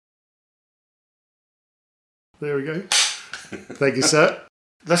There we go. Thank you, sir.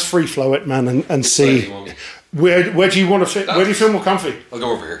 Let's free flow it, man, and see where do you want to fit? Where do you feel more comfy? I'll go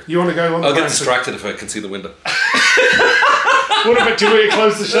over here. You want to go on? I'll get distracted if I can see the window. What about, do you want to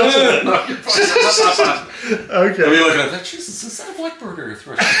close the shutter? No, you're fine. Not bad. Okay. I'll be looking at that. Jesus, is that a whitebird or a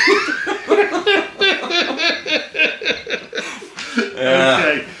thrush?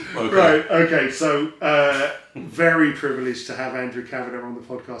 Okay. Right. Okay. So, very privileged to have Andrew Kavanagh on the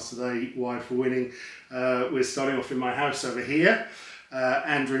podcast today. Wired for Winning. We're starting off in my house over here.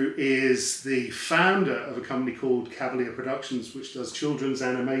 Andrew is the founder of a company called Cavalier Productions, which does children's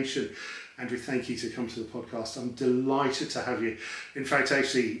animation. Andrew, thank you to come to the podcast. I'm delighted to have you. In fact,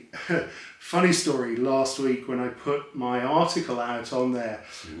 actually, funny story, last week when I put my article out on there,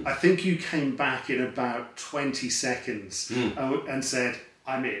 I think you came back in about 20 seconds and said,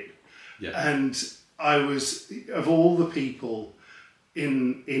 I'm in. Yeah. And I was, of all the people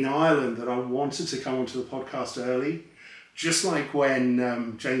in Ireland that I wanted to come onto the podcast early, just like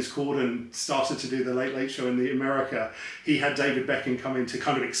when James Corden started to do the Late Late Show in America, he had David Beckham come in to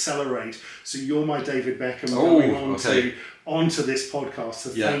kind of accelerate. So you're my David Beckham going onto this podcast. So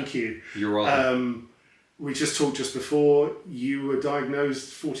thank you. You're welcome. We just talked just before. You were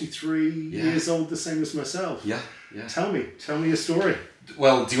diagnosed 43 years old, the same as myself. Yeah. Tell me your story.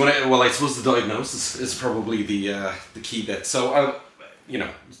 Well, do you want to? Well, I suppose the diagnosis is probably the key bit. So I'm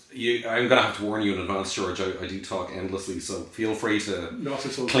going to have to warn you in advance, George. I do talk endlessly, so feel free to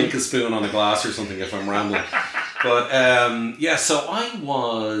clink a spoon on a glass or something if I'm rambling. But so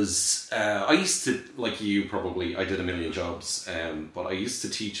I used to, like you probably, I did a million jobs, but I used to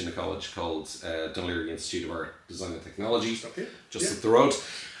teach in a college called Dún Laoghaire Institute of Art, Design and Technology, just up the road.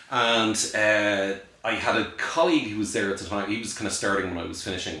 And I had a colleague who was there at the time. He was kind of starting when I was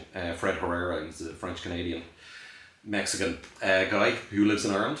finishing, Fred Herrera. He's a French-Canadian Mexican guy who lives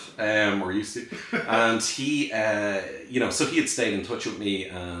in Ireland, or used to, and he, so he had stayed in touch with me,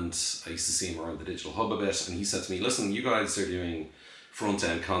 and I used to see him around the digital hub a bit, and he said to me, listen, you guys are doing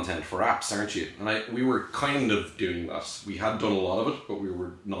front-end content for apps, aren't you? And we were kind of doing that. We had done a lot of it, but we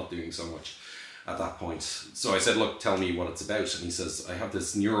were not doing so much at that point. So I said, look, tell me what it's about. And he says, I have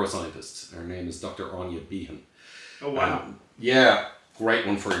this neuroscientist, her name is Dr. Anya Behan. Oh, wow. Great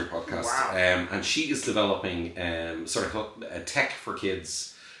one for your podcast. Wow. And she is developing sort of a tech for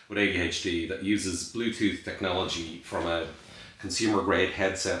kids with ADHD that uses Bluetooth technology from a consumer-grade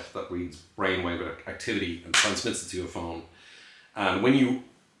headset that reads brainwave activity and transmits it to a phone. And when you,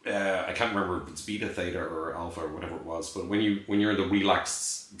 I can't remember if it's beta, theta, or alpha, or whatever it was, but when you're in the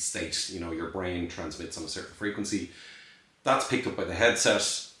relaxed state, your brain transmits on a certain frequency. That's picked up by the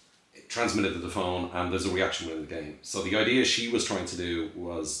headset, transmitted to the phone, and there's a reaction within the game. So the idea she was trying to do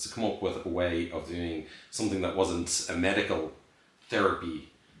was to come up with a way of doing something that wasn't a medical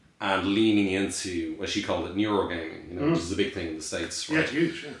therapy and leaning into, what she called it, neurogaming, which is a big thing in the States, right? Yeah, it's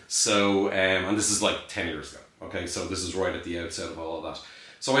huge, yeah. So, and this is like 10 years ago, okay? So this is right at the outset of all of that.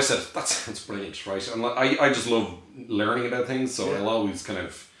 So I said, that sounds brilliant, right? And I just love learning about things, so I'll always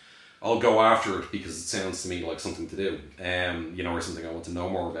I'll go after it because it sounds to me like something to do, or something I want to know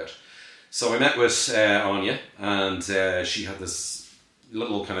more about. So I met with Anya, and she had this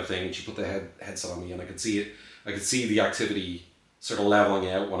little kind of thing. She put the headset on me, and I could see it. I could see the activity sort of leveling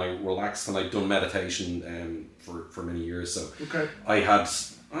out when I relaxed, and I'd done meditation for many years. So I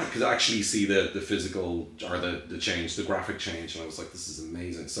could actually see the physical or the change, the graphic change, and I was like, this is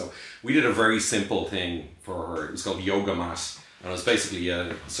amazing. So we did a very simple thing for her. It was called yoga mat, and it was basically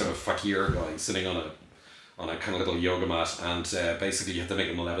a sort of fakir guy sitting on a kind of little yoga mat, and basically you had to make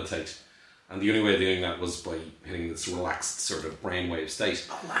him levitate. And the only way of doing that was by hitting this relaxed sort of brainwave state.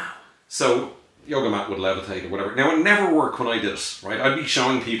 Oh, wow. So yoga mat would levitate or whatever. Now, it never worked when I did it, right? I'd be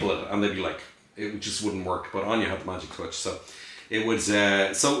showing people it and they'd be like, it just wouldn't work. But Anya had the magic touch. So it was,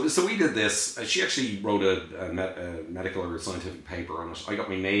 so we did this. She actually wrote a medical or scientific paper on it. I got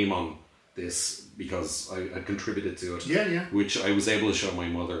my name on this because I contributed to it. Yeah. Which I was able to show my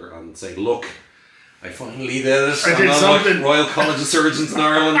mother and say, look, I finally did it. I did something. Like Royal College of Surgeons in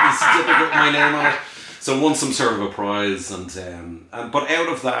Ireland, the certificate with my name on it. So won some sort of a prize, and but out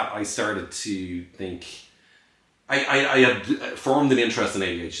of that, I started to think. I had formed an interest in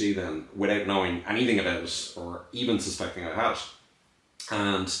ADHD then, without knowing anything about it or even suspecting I had.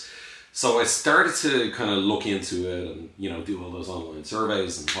 And so I started to kind of look into it and do all those online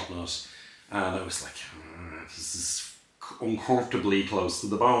surveys and whatnot. And I was like, this is uncomfortably close to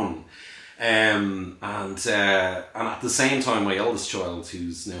the bone. And at the same time, my eldest child,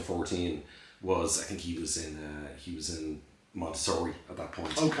 who's now 14, I think he was in Montessori at that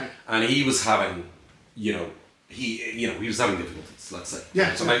point. Okay. And he was having, he was having difficulties, let's say.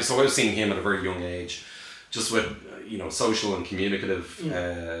 Yeah. So I was seeing him at a very young age, just with social and communicative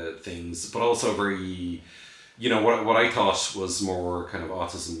things, but also very, what I thought was more kind of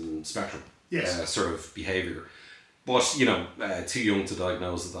autism spectrum sort of behaviour. But, too young to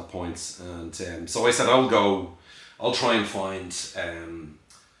diagnose at that point. And so I said, I'll try and find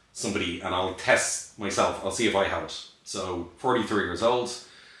somebody and I'll test myself. I'll see if I have it. So 43 years old,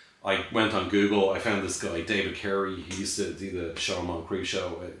 I went on Google. I found this guy, David Carey. He used to do the Sean Moncrief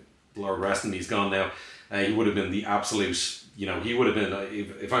show. Lord rest him, he's gone now. He would have been the absolute, he would have been,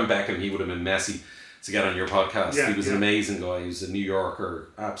 if I'm Beckham, he would have been Messi to get on your podcast. He was an amazing guy. He was a New Yorker,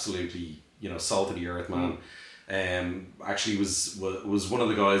 absolutely, salt of the earth man. Actually was one of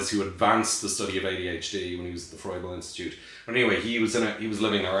the guys who advanced the study of ADHD when he was at the Freuble Institute. But anyway, he was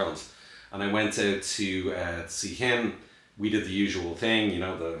living in Ireland, and I went out to see him. We did the usual thing,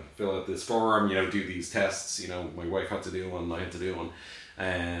 the fill out this form, do these tests. My wife had to do one, I had to do one.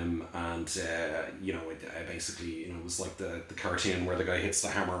 I basically, it was like the cartoon where the guy hits the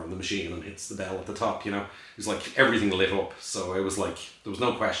hammer on the machine and hits the bell at the top, it was like everything lit up. So I was like, there was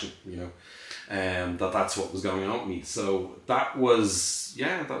no question, that's what was going on with me. So that was,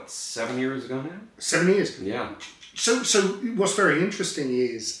 that's 7 years ago now. 7 years? Yeah. So what's very interesting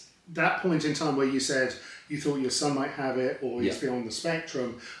is that point in time where you said you thought your son might have it or he's beyond the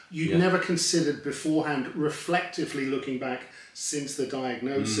spectrum, you'd never considered beforehand, reflectively looking back since the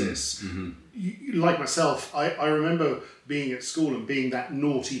diagnosis. Like myself, I remember being at school and being that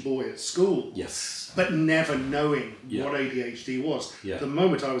naughty boy at school. Yes. But never knowing what ADHD was. Yeah. The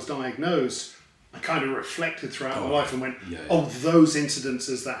moment I was diagnosed, I kind of reflected throughout my life and went, oh, those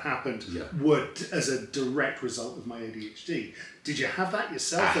incidences that happened were as a direct result of my ADHD. Did you have that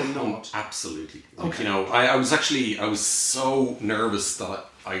yourself or not? Absolutely. Okay. I was so nervous that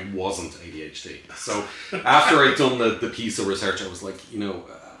I wasn't ADHD. So after I'd done the piece of research, I was like,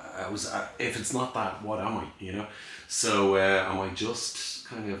 I was, if it's not that, what am I? So am I just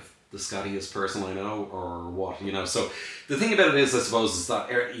kind of the scattiest person I know, or what? So the thing about it is, I suppose, is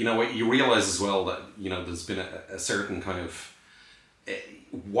that you realize as well that there's been a certain kind of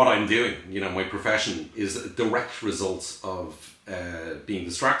what I'm doing. My profession is a direct result of being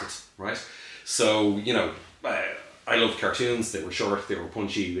distracted, right? So I loved cartoons. They were short, they were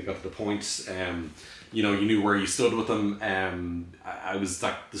punchy, they got to the point. You knew where you stood with them. I was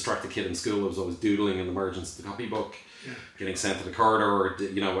that distracted kid in school. I was always doodling in the margins of the copybook. Getting sent to the corridor,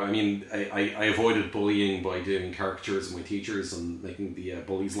 I avoided bullying by doing caricatures of my teachers and making the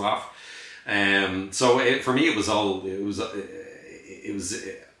bullies laugh. For me, it was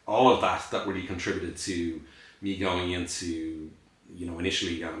all of that really contributed to me going into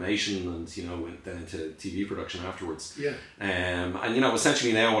initially animation and then into TV production afterwards.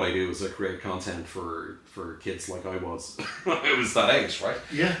 Essentially now what I do is I create content for kids like I was. It was that age, right?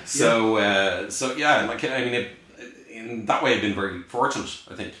 In that way, I've been very fortunate,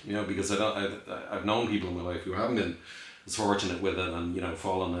 I think, because I've known people in my life who haven't been as fortunate with it and,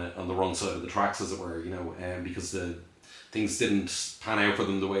 fallen on the wrong side of the tracks, as it were, because the things didn't pan out for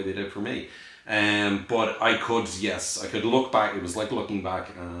them the way they did for me. But I could look back. It was like looking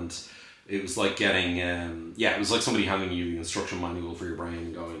back, and it was like getting, it was like somebody handing you the instruction manual for your brain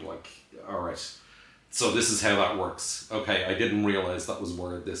and going like, all right, so this is how that works. Okay, I didn't realize that was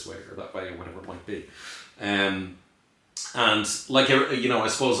worded this way or that way or whatever it might be. And like, I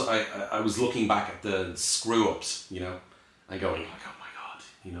suppose I was looking back at the screw-ups, and going like, oh my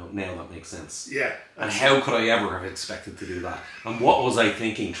God, now that makes sense. Yeah. And how could I ever have expected to do that? And what was I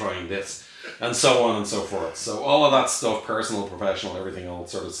thinking trying this? And so on and so forth. So all of that stuff, personal, professional, everything all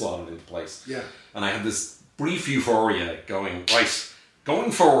sort of slotted into place. Yeah. And I had this brief euphoria going, right,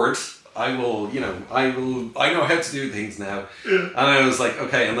 going forward, I know how to do things now. Yeah. And I was like,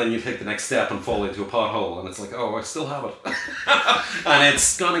 okay, and then you take the next step and fall into a pothole, and it's like, oh, I still have it. And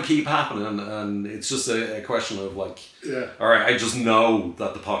it's going to keep happening, and it's just a question of like, all right, I just know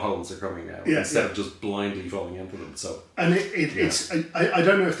that the potholes are coming now, instead of just blindly falling into them. So, and it's, I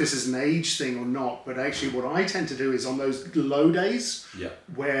don't know if this is an age thing or not, but actually what I tend to do is on those low days,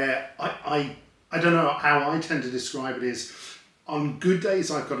 where I don't know how I tend to describe it is, on good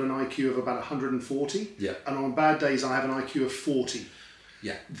days, I've got an IQ of about 140. Yeah. And on bad days, I have an IQ of 40.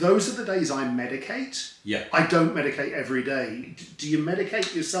 Yeah. Those are the days I medicate. Yeah. I don't medicate every day. Do you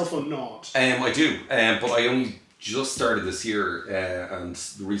medicate yourself or not? I do, but I only just started this year, and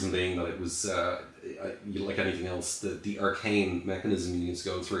the reason being that it was, like anything else, the arcane mechanism you need to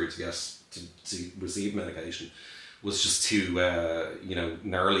go through to get to receive medication was just too,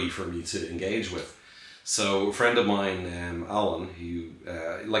 gnarly for me to engage with. So a friend of mine, Alan, who,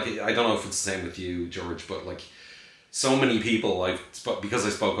 I don't know if it's the same with you, George, but like, so many people, because I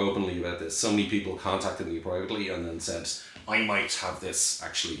spoke openly about this, so many people contacted me privately and then said, I might have this,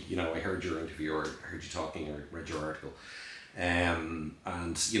 actually, I heard your interview or heard you talking or read your article. And,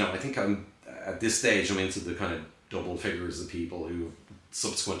 I think at this stage, I'm into the kind of double figures of people who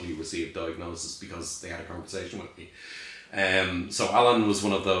subsequently received diagnosis because they had a conversation with me. So Alan was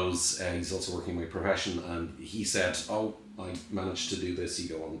one of those, he's also working in my profession, and he said, I managed to do this. You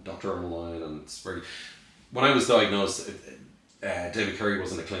go on Dr. Online, and it's very... When I was diagnosed, David Curry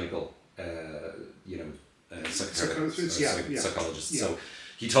wasn't a clinical, psychologist. Yeah. So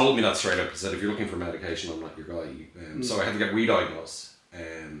he told me that straight up. He said, if you're looking for medication, I'm not your guy. So I had to get re-diagnosed.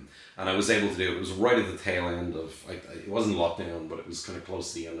 And I was able to do it. It was right at the tail end of... it wasn't lockdown, but it was kind of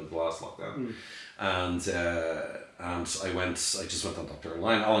close to the end of the last lockdown. And I just went on Dr.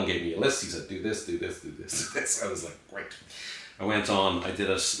 Online. Alan gave me a list. He said, do this, do this, do this, do this. I was like, great. I went on, I did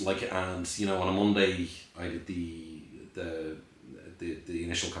it, and, on a Monday, I did the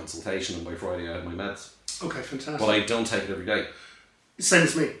initial consultation, and by Friday I had my meds. Okay, fantastic. But I don't take it every day. Same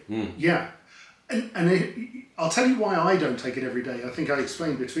as me. Yeah. And I'll tell you why I don't take it every day. I think I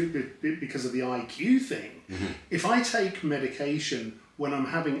explained because of the IQ thing. Mm-hmm. If I take medication when I'm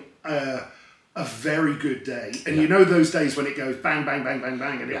having a very good day, and those days when it goes bang, bang, bang, bang,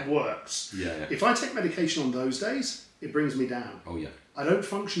 bang, and it works. Yeah. If I take medication on those days, it brings me down. Oh, yeah. I don't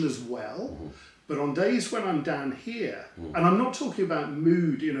function as well, but on days when I'm down here, and I'm not talking about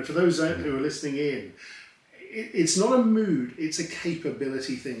mood, for those who are listening in, it's not a mood, it's a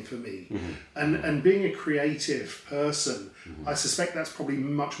capability thing for me. And being a creative person, I suspect that's probably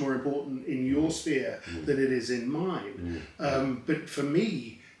much more important in your sphere than it is in mine. But for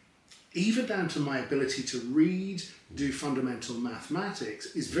me, even down to my ability to read, do fundamental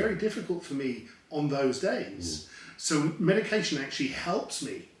mathematics, is very difficult for me on those days. So medication actually helps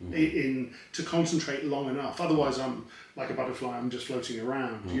me to concentrate long enough. Otherwise, I'm like a butterfly, I'm just floating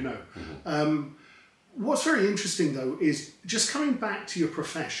around, What's very interesting, though, is just coming back to your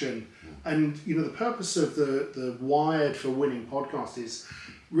profession, and, the purpose of the Wired for Winning podcast is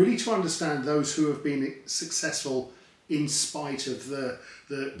really to understand those who have been successful in spite of the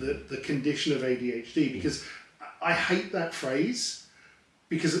condition of ADHD, because I hate that phrase.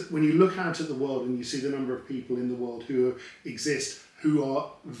 Because when you look out at the world and you see the number of people in the world who exist who are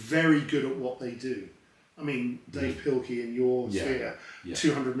very good at what they do. I mean, Dave Pilkey in your sphere,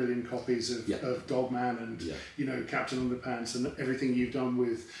 200 million copies of Dogman and, Captain Underpants, and everything you've done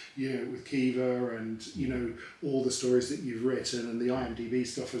with Kiva and, all the stories that you've written, and the IMDb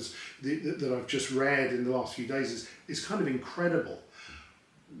stuff that I've just read in the last few days is kind of incredible.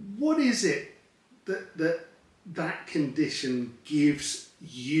 What is it that condition gives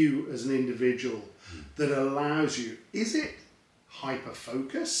you as an individual that allows you? Is it hyper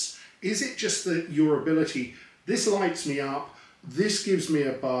focus? Is it just that your ability, this lights me up, this gives me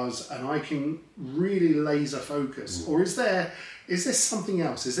a buzz, and I can really laser focus? Or is there something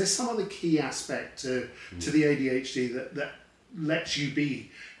else? Is there some other key aspect to the ADHD that lets you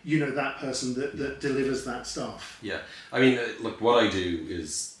be, that person that delivers that stuff? Yeah, I mean, look, what I do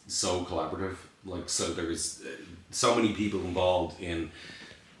is so collaborative. So there is so many people involved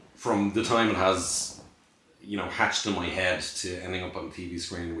from the time it has, hatched in my head to ending up on the TV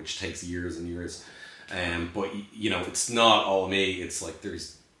screen, which takes years and years. But, it's not all me. It's like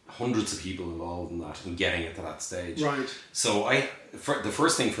there's hundreds of people involved in that and getting it to that stage. Right. So the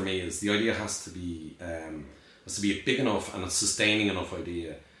first thing for me is the idea has to be a big enough and a sustaining enough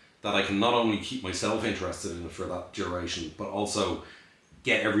idea that I can not only keep myself interested in it for that duration, but also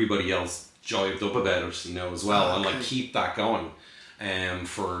get everybody else jived up about it, as well, and keep that going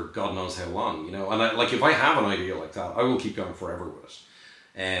for God knows how long, and if I have an idea like that, I will keep going forever with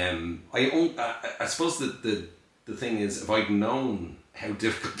it. I suppose that the thing is, if I'd known how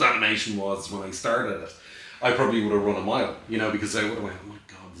difficult animation was when I started it, I probably would have run a mile, because I would have went, oh my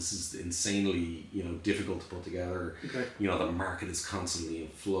God, this is insanely, difficult to put together. Okay. The market is constantly in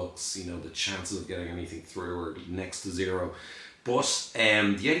flux, the chances of getting anything through are next to zero. But the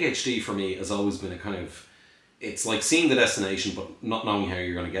ADHD for me has always been a kind of, it's like seeing the destination but not knowing how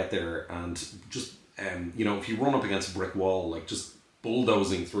you're going to get there, and just if you run up against a brick wall, like just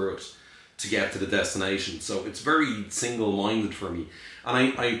bulldozing through it to get to the destination. So it's very single-minded for me,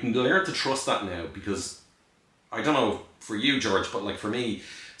 and I learned to trust that now, because I don't know for you, George, but like for me,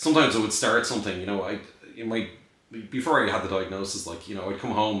 sometimes I would start something, before I had the diagnosis, I'd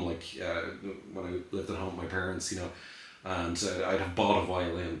come home when I lived at home with my parents, and I'd have bought a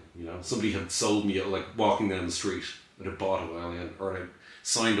violin, somebody had sold me, walking down the street, I'd have bought a violin, or I'd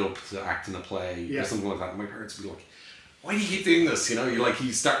signed up to act in a play or something like that, and my parents would be like, why do you keep doing this?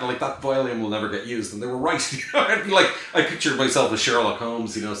 You start like that violin will never get used, and they were right. I'd be like, I pictured myself as Sherlock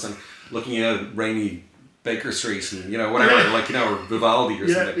Holmes, looking at rainy Baker Street and whatever, or Vivaldi or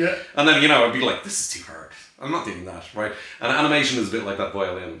something. Yeah. And then I'd be like, this is too hard. I'm not doing that, right? And animation is a bit like that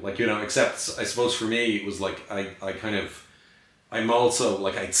violin, except I suppose for me it was like I'm also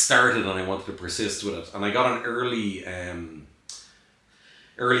like I'd started and I wanted to persist with it, and I got an early on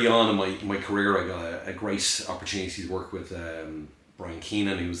in my career. I got a great opportunity to work with Brian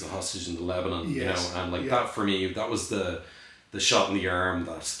Keenan, who was the hostage in Lebanon, and that for me, that was the shot in the arm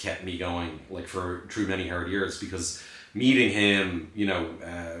that kept me going, through many hard years, because meeting him,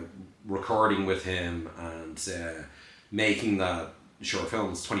 recording with him and making that short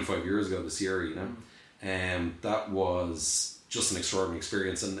film, it's 25 years ago this year, that was just an extraordinary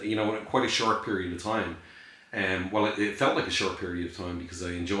experience, and in quite a short period of time. It felt like a short period of time because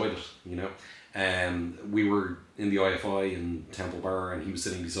I enjoyed it, we were in the IFI in Temple Bar, and he was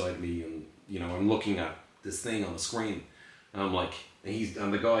sitting beside me, and I'm looking at this thing on the screen, and I'm like,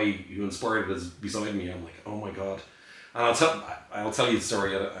 and the guy who inspired it is beside me. I'm like, oh my god. And I'll tell you the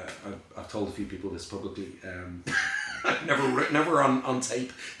story. I've told a few people this publicly. Never on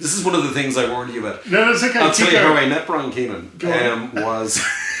tape. This is one of the things I warned you about. No, it's okay. I'll tell you how I met Brian Keenan. Was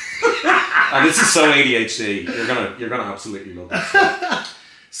and this is so ADHD. You're gonna absolutely love this.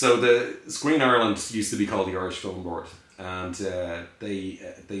 So the Screen Ireland used to be called the Irish Film Board, and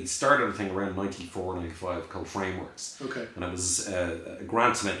they started a thing around 94, 95 called Frameworks. Okay. And it was a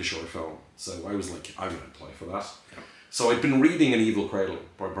grant to make a short film. So I was like, I'm going to apply for that. Yeah. So I'd been reading An Evil Cradle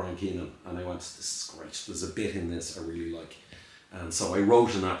by Brian Keenan, and I went, this is great. There's a bit in this I really like. And so I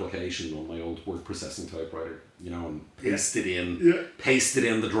wrote an application on my old word processing typewriter, and pasted in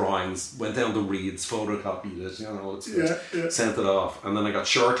the drawings, went down the reads, photocopied it, sent it off, and then I got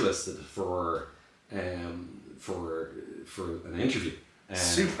shortlisted for an interview.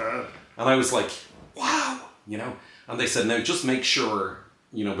 Superb. And I was like, wow, and they said, now just make sure,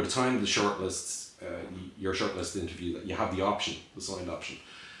 by the time the your shortlist interview, that you have the option, the signed option.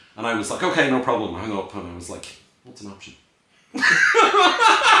 And I was like, okay, no problem. I hung up, and I was like, what's an option? I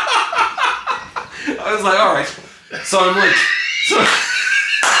was like, all right. So I'm like,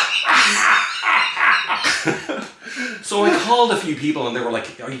 so I called a few people, and they were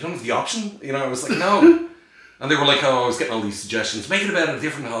like, are you done with the option? I was like, no. And they were like, I was getting all these suggestions. Make it about a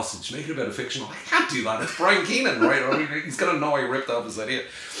different hostage. Make it about a fictional. I can't do that. It's Brian Keenan, right? He's going to know I ripped off his idea.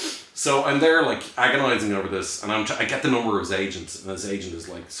 So I'm there, agonizing over this, and I get the number of his agent, and his agent is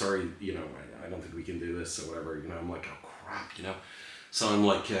like, sorry, I don't think we can do this, or whatever. I'm like, oh crap, So I'm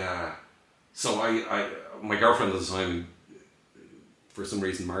like, my girlfriend at the time, for some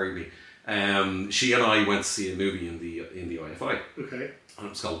reason, married me. She and I went to see a movie in the IFI. Okay. And it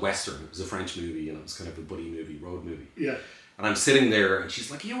was called Western. It was a French movie, and it was kind of a buddy movie, road movie. Yeah. And I'm sitting there, and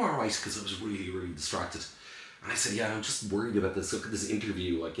she's like, are you alright? Because I was really, really distracted. And I said, yeah, I'm just worried about this. Look at this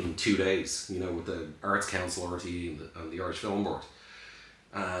interview, in 2 days, with the Arts Council, RTE, and the Irish Film Board.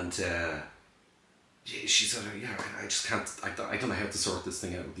 And she said, yeah, I just can't, I don't know how to sort this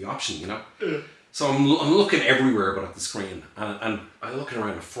thing out with the option, Yeah. So I'm looking everywhere but at the screen, and I'm looking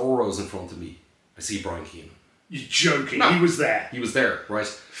around, 4 rows in front of me, I see Brian Keenan. You're joking. No, he was there. He was there, right?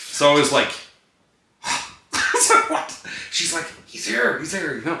 So I was like, what? She's like, he's here,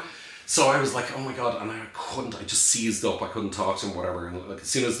 So I was like, oh my god, and I just seized up, I couldn't talk to him, whatever, and as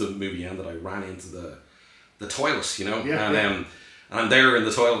soon as the movie ended, I ran into the toilet, and I'm there in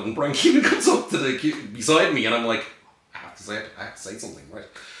the toilet, and Brian Keenan comes up beside me, and I'm like, I have to say something, right?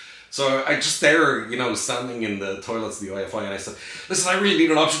 So I just there, standing in the toilets of the IFI, and I said, listen, I really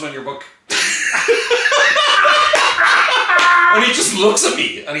need an option on your book. And he just looks at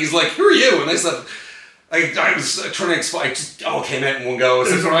me, and he's like, who are you? And I said, I was trying to explain, I just all came out in one go. I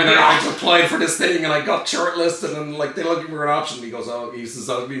said, I just applied for this thing, and I got shortlisted, and they looked for an option. He goes, he says,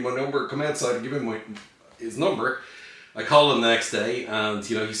 I'll give you my number, come outside and give him his number. I called him the next day, and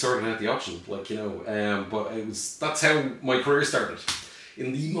he sorted out the option, but that's how my career started.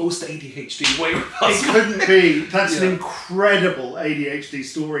 In the most ADHD way possible. It couldn't be. That's an incredible ADHD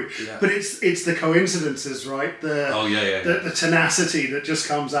story. Yeah. But it's the coincidences, right? The tenacity that just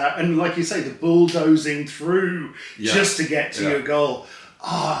comes out. And like you say, the bulldozing through just to get to your goal.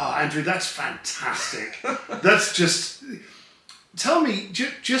 Andrew, that's fantastic. That's just... Tell me,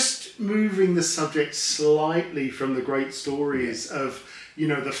 just moving the subject slightly from the great stories of,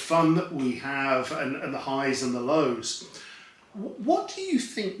 the fun that we have and the highs and the lows. What do you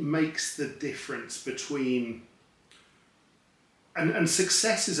think makes the difference between and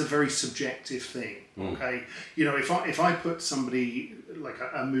success is a very subjective thing. Okay, if I put somebody like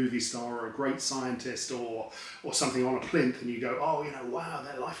a movie star or a great scientist or something on a plinth, and you go, oh, wow,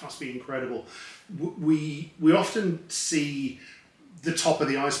 their life must be incredible. We often see the top of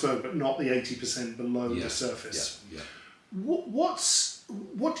the iceberg, but not the 80% below the surface. Yeah.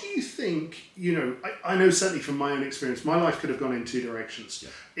 What do you think? I know certainly from my own experience, my life could have gone in two directions.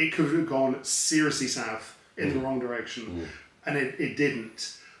 Yeah. It could have gone seriously south in the wrong direction, and it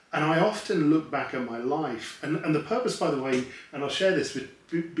didn't. And I often look back at my life, and the purpose, by the way, and I'll share this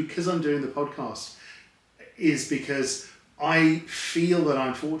because I'm doing the podcast, is because I feel that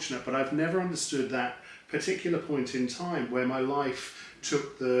I'm fortunate, but I've never understood that particular point in time where my life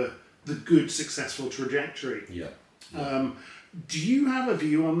took the good, successful trajectory. Yeah. Do you have a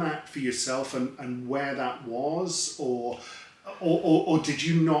view on that for yourself and where that was, or did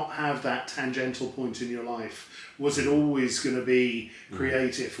you not have that tangential point in your life? Was it always going to be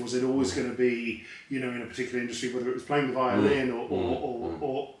creative? Was it always going to be, in a particular industry, whether it was playing the violin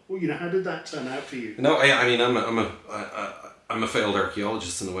or how did that turn out for you? No, I mean, I'm a failed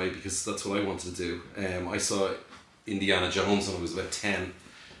archaeologist in a way, because that's what I wanted to do. I saw Indiana Jones when I was about 10,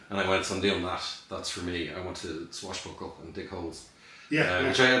 and I went, I'm doing that. That's for me. I want to swashbuckle and dig holes. Which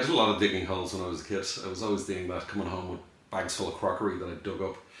I did a lot of digging holes when I was a kid. I was always doing that, coming home with bags full of crockery that I dug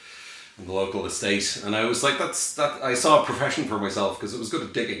up in the local estate, and I was like, I saw a profession for myself because it was good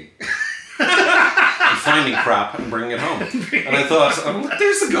at digging and finding crap and bringing it home. And I thought,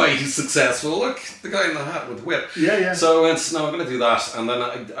 there's a guy who's successful. Look, the guy in the hat with the whip. Yeah. So I went, no, I'm going to do that. And then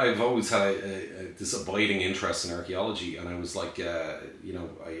I've always had this abiding interest in archaeology, and I was like, I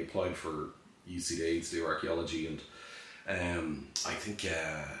applied for UCD to do archaeology, and I think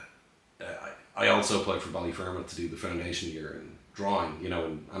I also applied for Ballyfermot to do the foundation year in drawing, in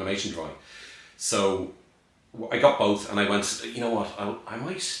animation drawing. So I got both, and I went, you know what, I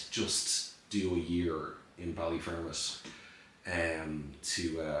might just do a year in Ballyfermot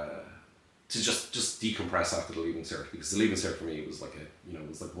to just decompress after the Leaving Cert, because the Leaving Cert for me was like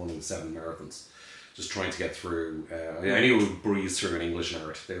running 7 marathons, just trying to get through. I knew I would breeze through an English and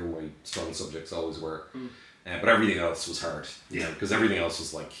art. They were my strong subjects, always were. But everything else was hard, because everything else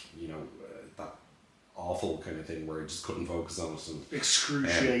was like, that awful kind of thing where I just couldn't focus on it. And,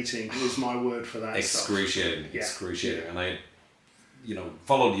 excruciating is my word for that. Excruciating. And I,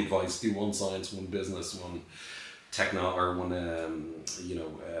 followed the advice: do one science, one business, one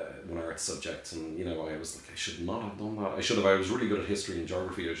one art subject. And I was like, I should not have done that. I was really good at history and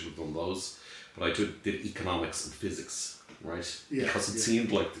geography. I should have done those, but I did economics and physics, right? Because it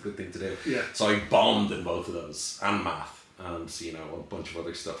seemed like the good thing to do. So I bombed in both of those, and math, and a bunch of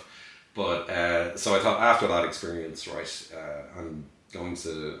other stuff. But so I thought, after that experience, right, I'm gonna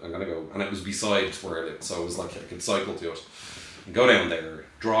go, and it was beside where I lived, so it was like I could cycle to it and go down there,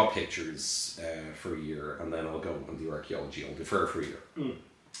 draw pictures for a year, and then I'll go and do archaeology. I'll defer for a year.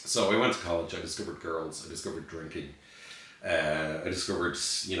 So I went to college. I discovered girls. I discovered drinking. I discovered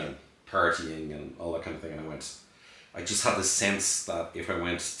partying and all that kind of thing. And I just had this sense that if I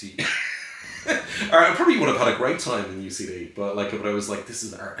went to or I probably would have had a great time in UCD, but I was like, this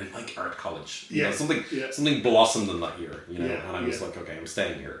is art. I like art college. Something blossomed in that year, and I was like, okay, I'm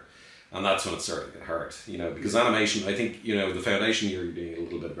staying here. And that's when it started to get hard, because animation, I think, the foundation year, you're doing a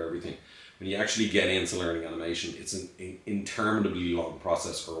little bit of everything. When you actually get into learning animation, it's an interminably long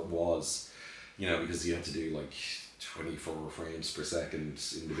process, or it was, because you have to do 24 frames per second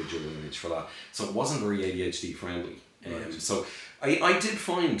individual image for that. So it wasn't very ADHD friendly. Right. So I did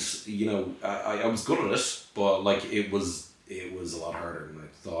find, I was good at it, but it was a lot harder than I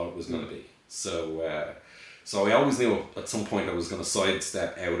thought it was going to be. So I always knew at some point I was going to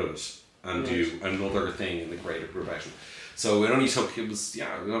sidestep out of it and do another thing in the creative profession. So it only took,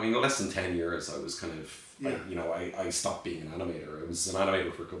 less than 10 years. I was kind of, I stopped being an animator. I was an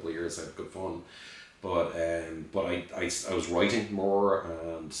animator for a couple of years. I had good fun. But I was writing more,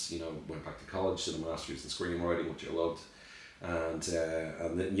 and went back to college, did a master's in screenwriting, which I loved, and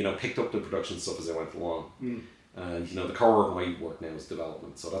then picked up the production stuff as I went along. And the core of my work now is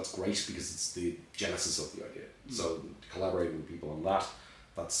development, so that's great because it's the genesis of the idea. So collaborating with people on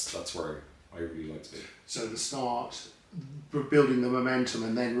that's where I really like to be. So the start, building the momentum,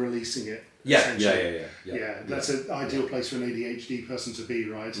 and then releasing it. Yeah. That's an ideal place for an ADHD person to be,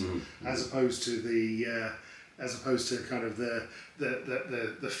 right? As opposed to kind of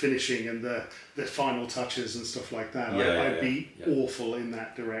the finishing and the final touches and stuff like that. I'd be awful in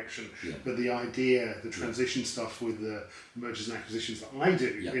that direction. But the idea, the transition stuff with the mergers and acquisitions that I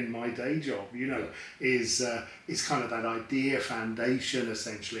do in my day job, is kind of that idea foundation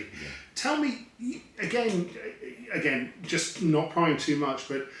essentially. Tell me again. again, just not prying too much,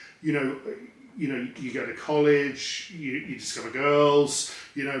 but you go to college, you discover girls,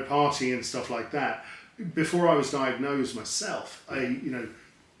 partying and stuff like that. Before I was diagnosed myself,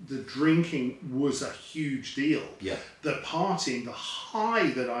 the drinking was a huge deal. Yeah. The partying, the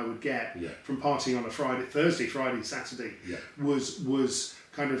high that I would get from partying on a Thursday, Friday, Saturday, was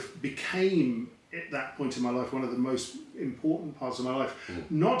kind of became at that point in my life one of the most important parts of my life.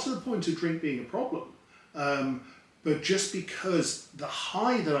 Not to the point of drink being a problem, but just because the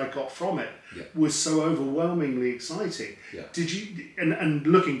high that I got from it was so overwhelmingly exciting. Yeah. Did you? And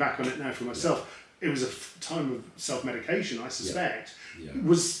looking back on it now for myself. It was a time of self-medication, I suspect. Yeah.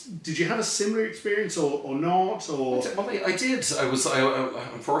 Did you have a similar experience or not? Or I did. I'm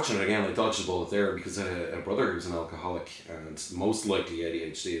fortunate again. I dodged the bullet there because I had a brother who's an alcoholic and most likely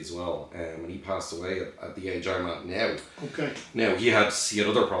ADHD as well. And he passed away at the age I'm at now. Okay. Now he had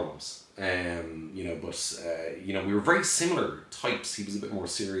other problems. But we were very similar types. He was a bit more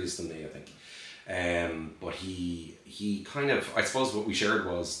serious than me, I think. But he kind of, I suppose what we shared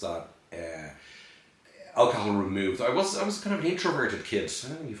was that. Alcohol removed. I was kind of an introverted kid. I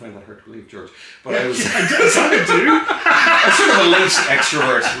don't know if you find that hard to believe, George. But I was. I sort of do. I'm sort of a late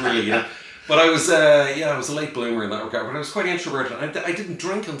extrovert, really. But I was, I was a late bloomer in that regard. But I was quite introverted. I didn't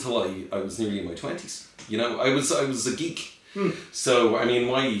drink until I was nearly in my 20s. I was a geek. So I mean,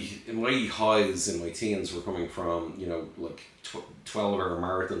 my highs in my teens were coming from 12-hour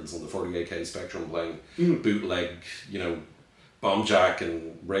marathons on the 48k spectrum, playing bootleg, bomb jack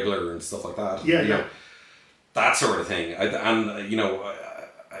and regular and stuff like that. Yeah. That sort of thing. I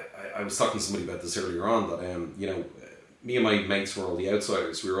was talking to somebody about this earlier on that me and my mates were all the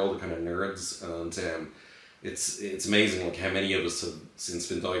outsiders. We were all the kind of nerds, and it's amazing like how many of us have since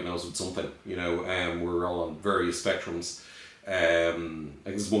been diagnosed with something. We're all on various spectrums. I think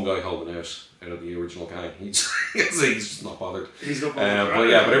there's one guy holding out of the original gang. He's just not bothered. He's not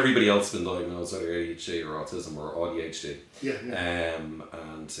bothered. But everybody else has been diagnosed either ADHD or autism or ADHD.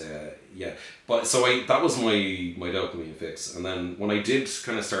 But so that was my dopamine fix. And then when I did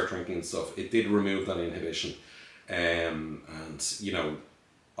kind of start drinking and stuff, it did remove that inhibition.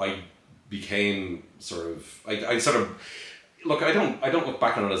 I became sort of I sort of look. I don't look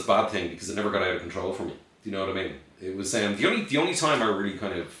back on it as a bad thing because it never got out of control for me. Do you know what I mean? It was the only time I really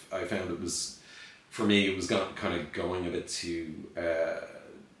I found it was, for me, it was kind of going a bit too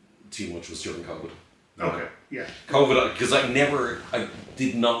much was during COVID. Okay, yeah. COVID, because I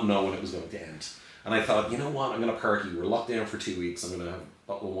did not know when it was going to end. And I thought, you know what, I'm going to party. We're locked down for 2 weeks. I'm going to have a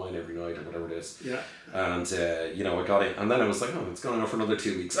bottle of wine every night or whatever it is. Yeah. And, I got it. And then I was like, it's going on for another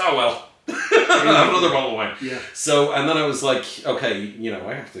 2 weeks. Oh, well. I'll have another bottle of wine. Yeah. So, and then I was like, okay,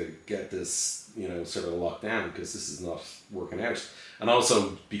 I have to get this, sort of locked down because this is not working out. And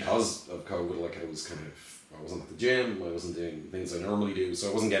also because of COVID, I wasn't at the gym, I wasn't doing things I normally do, so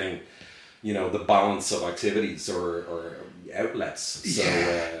I wasn't getting, the balance of activities or outlets. So,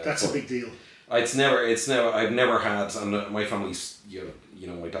 that's a big deal. I've never had, and my family's,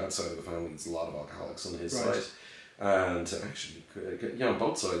 my dad's side of the family, there's a lot of alcoholics on his side. And actually,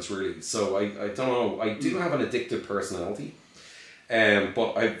 both sides really. So I don't know, I do have an addictive personality,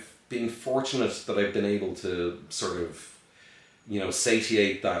 but I've been fortunate that I've been able to sort of,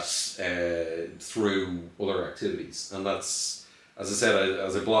 satiate that through other activities. And that's, as I said,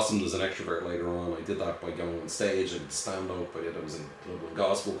 as I blossomed as an extrovert later on, I did that by going on stage and stand up. I was in Dublin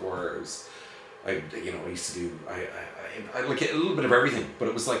Gospel Choir. I used to do, I like a little bit of everything, but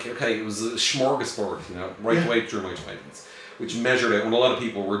it was like, okay, it was a smorgasbord, right the way through my 20s, which measured out when a lot of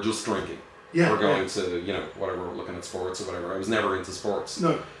people were just drinking. Or going to, whatever, looking at sports or whatever. I was never into sports.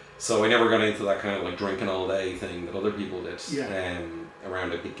 No. So I never got into that kind of like drinking all day thing that other people did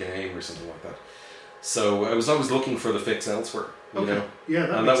around a big game or something like that. So I was always looking for the fix elsewhere, you know.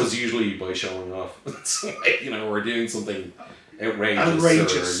 Yeah, and that was usually by showing off, or doing something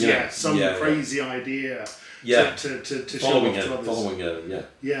outrageous, or, some crazy idea. To following show off to others.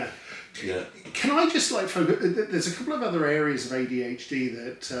 Yeah. Can I just focus? There's a couple of other areas of ADHD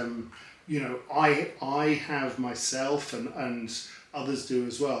that I have myself and others do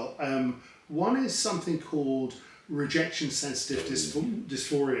as well. One is something called rejection sensitive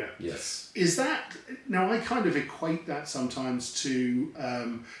dysphoria. Yes. Is that, now I kind of equate that sometimes to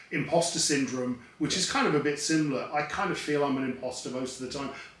imposter syndrome, which is kind of a bit similar. I kind of feel I'm an imposter most of the time.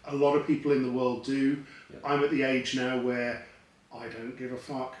 A lot of people in the world do. Yeah. I'm at the age now where I don't give a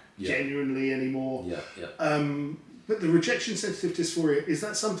fuck genuinely anymore. But the rejection sensitive dysphoria, is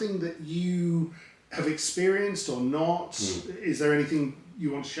that something that you have experienced or not? Is there anything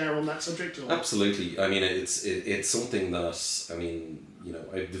you want to share on that subject? Or? Absolutely. I mean, it's something that,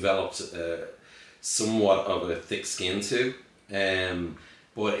 I've developed somewhat of a thick skin to.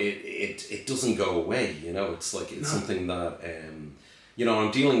 But it doesn't go away, you know. It's like it's something that you know,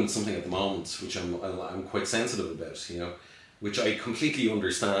 I'm dealing with something at the moment which I'm quite sensitive about, you know, which I completely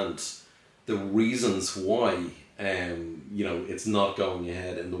understand the reasons why you know, it's not going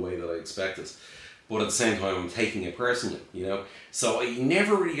ahead in the way that I expected. But at the same time, I'm taking it personally, you know. So I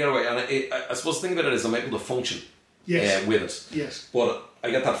never really get away. And I suppose the thing about it is I'm able to function with it. Yes. But I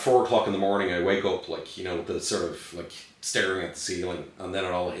get that 4 o'clock in the morning, I wake up, like, you know, with the sort of, like, staring at the ceiling. And then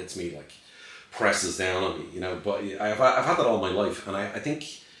it all hits me, like, presses down on me, you know. But I've had that all my life. And I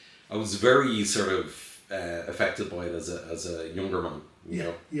think I was very sort of affected by it as a younger man, you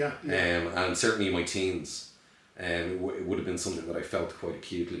know. Yeah. And certainly in my teens. It would have been something that I felt quite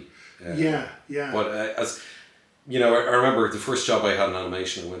acutely. But as you know, I remember the first job I had in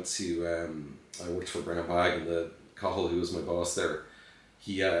animation. I went to I worked for Brown Bag, and the Cahill, who was my boss there,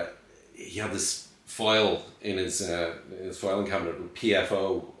 he had this file in his filing cabinet with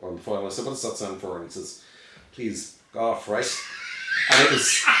PFO on the file. And I said, "What does that stand for?" And he says, "Please go off, right?" And it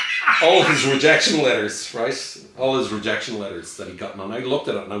was all his rejection letters, right? All his rejection letters that he'd gotten. And I looked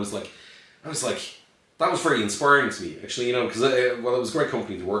at it and I was like. That was very inspiring to me, actually, you know, because, it was a great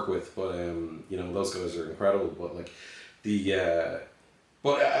company to work with, but, you know, those guys are incredible, but, like,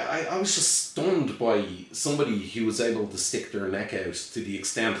 but I was just stunned by somebody who was able to stick their neck out to the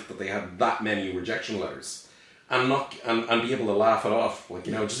extent that they had that many rejection letters, and be able to laugh it off, like,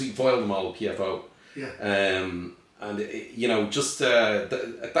 you know, just file them all with PFO. You know, just,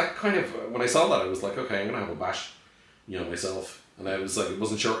 that kind of, when I saw that, I was like, okay, I'm going to have a bash, you know, myself. And I was like, it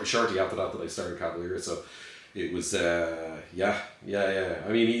wasn't shortly after that I started Cavalier, so it was, I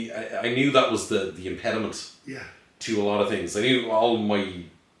mean, I knew that was the impediment to a lot of things. I knew all my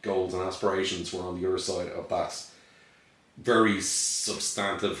goals and aspirations were on the other side of that very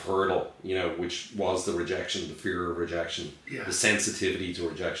substantive hurdle, you know, which was the rejection, the fear of rejection, the sensitivity to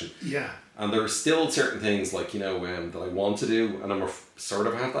rejection. And there are still certain things, like, you know, that I want to do, and I'm sort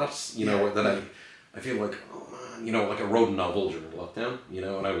of have that, you know, that I feel like, you know, like I wrote a novel during lockdown, you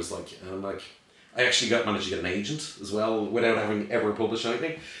know, and I was like, I actually managed to get an agent as well without having ever published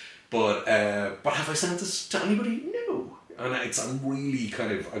anything. But have I sent this to anybody? No. And I'm really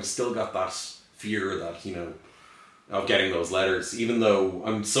kind of, I've still got that fear that, you know, of getting those letters, even though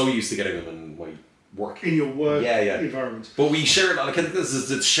I'm so used to getting them in my work. In your work environment. But we shared, like, I think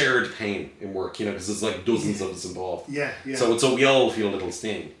it's shared pain in work, you know, because there's like dozens of us involved. So we all feel a little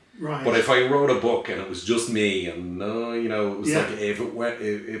sting. Right. But if I wrote a book and it was just me, and you know, it was like if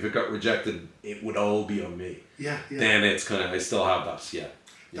it got rejected, it would all be on me. Then it's kind of, I still have that.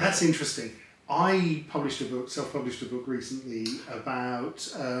 That's interesting. I self-published a book recently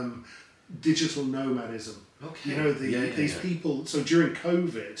about digital nomadism. Okay. You know, these people. So during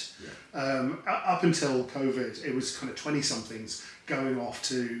COVID, up until COVID, it was kind of 20-somethings going off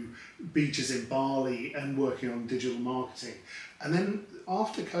to beaches in Bali and working on digital marketing. And then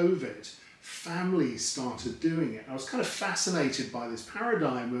after COVID, families started doing it. I was kind of fascinated by this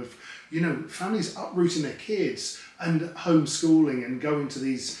paradigm of, you know, families uprooting their kids and homeschooling and going to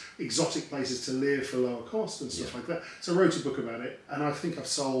these exotic places to live for lower cost and stuff like that. So I wrote a book about it, and I think I've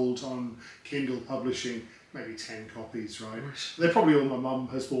sold on Kindle publishing maybe 10 copies, right? They're probably all my mum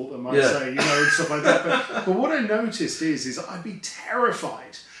has bought them, I'd say, you know, and stuff like that. But what I noticed is I'd be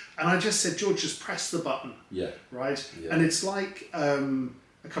terrified. And I just said, George, just press the button. Right? And it's like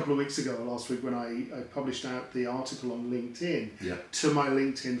a couple of weeks ago, or last week, when I published out the article on LinkedIn to my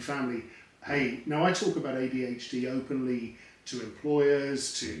LinkedIn family. Hey, now I talk about ADHD openly to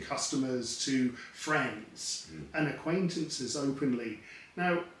employers, to customers, to friends and acquaintances openly.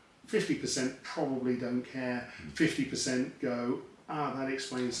 Now, 50% probably don't care. 50% go, that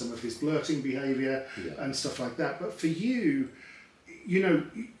explains some of his blurting behaviour and stuff like that. But for you, you know,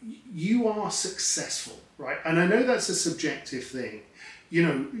 you are successful, right? And I know that's a subjective thing. You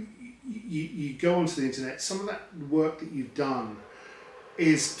know, you go onto the internet, some of that work that you've done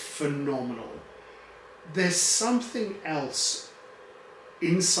is phenomenal. There's something else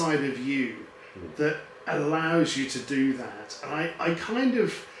inside of you that allows you to do that. And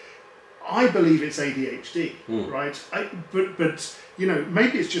I believe it's ADHD, right? But you know,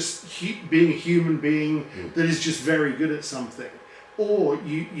 maybe it's just being a human being that is just very good at something. Or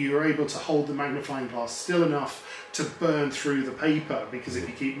you're able to hold the magnifying glass still enough to burn through the paper, because if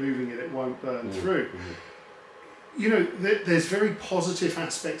you keep moving it, it won't burn through. You know, there's very positive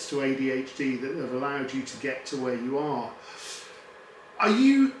aspects to ADHD that have allowed you to get to where you are. Are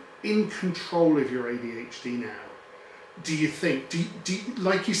you in control of your ADHD now? do you think,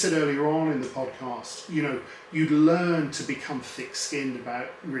 like you said earlier on in the podcast, you'd learn to become thick-skinned about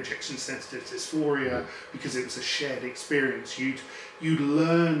rejection sensitive dysphoria because it was a shared experience. You'd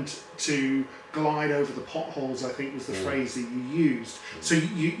learned to glide over the potholes, I think was the phrase that you used. So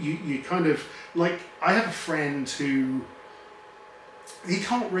you kind of, like, I have a friend who, he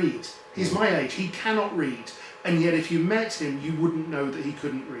can't read. He's my age, he cannot read. And yet if you met him, you wouldn't know that he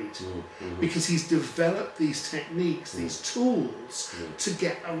couldn't read. Because he's developed these techniques, these tools to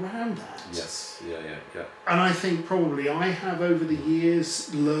get around that. Yes, yeah. And I think probably I have over the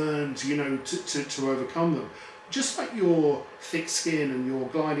years learned, to overcome them. Just like your thick skin and your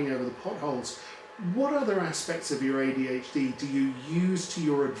gliding over the potholes, what other aspects of your ADHD do you use to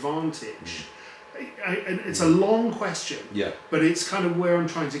your advantage? And it's a long question, but it's kind of where I'm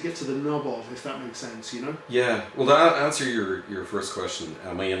trying to get to the nub of, if that makes sense, Yeah, well, to answer your first question,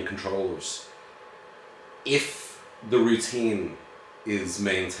 am I in control of it? If the routine is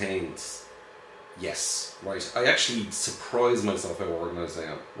maintained, yes, right? I actually surprise myself how organised I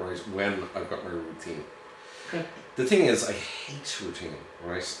am, right, when I've got my routine. Okay. The thing is, I hate routine,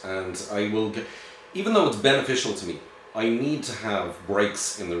 right? And I will get, even though it's beneficial to me, I need to have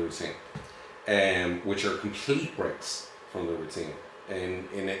breaks in the routine. Which are complete breaks from the routine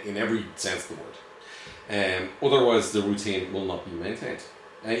in every sense of the word. Otherwise, the routine will not be maintained.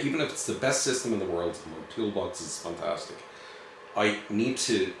 Even if it's the best system in the world, my toolbox is fantastic, I need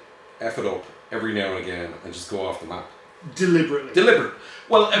to F it up every now and again and just go off the map. Deliberate.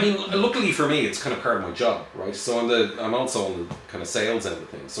 Well, I mean, luckily for me, it's kind of part of my job, right? So I'm also on the kind of sales end of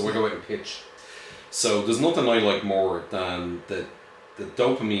things. So I go out and pitch. So there's nothing I like more than the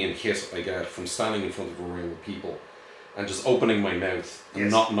dopamine hit I get from standing in front of a room with people and just opening my mouth and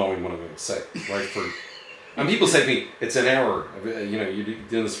not knowing what I'm going to say, right? And people say to me, it's an hour, you're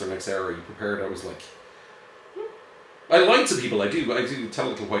doing this for the next hour, you prepared. I was like, I lie to people, I do tell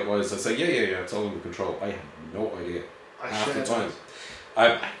little white lies. I say, yeah, it's all under control. I have no idea half the time.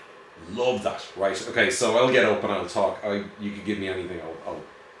 I love that, right? Okay, so I'll get up and I'll talk. You could give me anything, I'll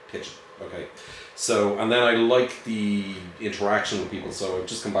pitch it, okay? So, and then I like the interaction with people. So I've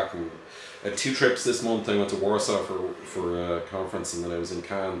just come back from 2 trips this month. I went to Warsaw for a conference, and then I was in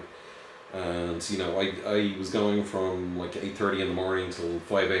Cannes. And I was going from like 8:30 in the morning till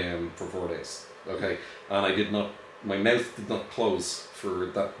 5 a.m. for 4 days. Okay, and my mouth did not close for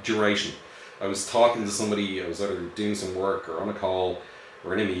that duration. I was talking to somebody. I was either doing some work or on a call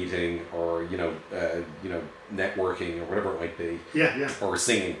or in a meeting or networking or whatever it might be. Yeah. Or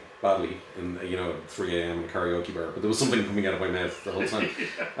singing badly in 3 a.m. in a karaoke bar, but there was something coming out of my mouth the whole time.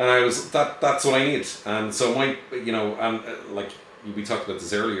 And I was that's what I need. And so like we talked about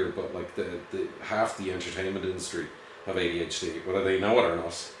this earlier, but like the half the entertainment industry have ADHD, whether they know it or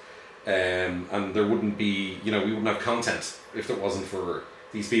not. And there wouldn't be, we wouldn't have content if it wasn't for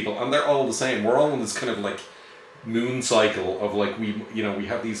these people. And they're all the same. We're all in this kind of like moon cycle of like we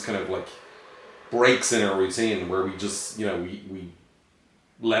have these kind of like breaks in our routine where we just we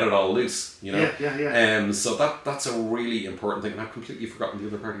let it all loose, Yeah. So that's a really important thing, and I've completely forgotten the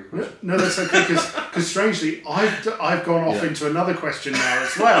other part of your question. No, that's okay, because strangely, I've gone off into another question now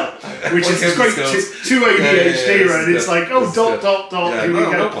as well, which is great to ADHD, right? It's like, dot, here we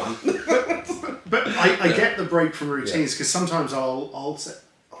go. No plan. But I get the break from routines, because sometimes I'll say,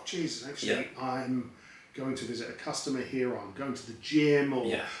 oh Jesus, actually, I'm going to visit a customer here, or I'm going to the gym, or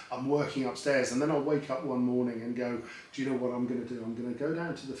I'm working upstairs, and then I'll wake up one morning and go, do you know what I'm going to do? I'm going to go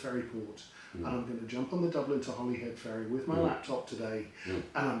down to the ferry port, and I'm going to jump on the Dublin to Holyhead ferry with my laptop today, and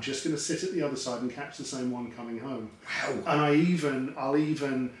I'm just going to sit at the other side and catch the same one coming home. Wow. And I've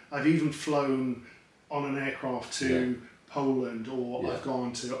even flown on an aircraft to Poland, or I've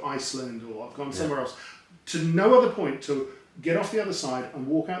gone to Iceland, or I've gone somewhere else, to no other point to get off the other side and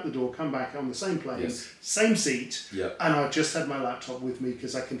walk out the door, come back on the same plane, same seat, and I've just had my laptop with me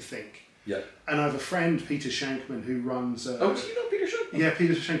because I can think. Yeah. And I have a friend, Peter Shankman, who runs... do you know Peter Shankman? Yeah,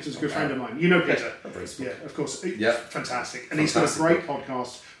 Peter Shankman's a good friend of mine. You know Peter? Yeah, of course. Fantastic. And he's got a great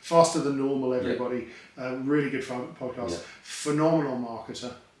podcast, Faster Than Normal, everybody. Really good podcast. Yeah. Phenomenal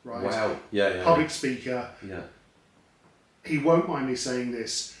marketer, right? Wow. Yeah. Public speaker. Yeah. He won't mind me saying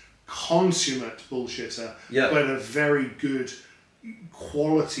this. Consummate bullshitter, but a very good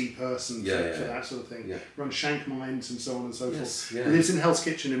quality person for that sort of thing. Yeah. Runs Shank Minds and so on and so forth. Yeah. He lives in Hell's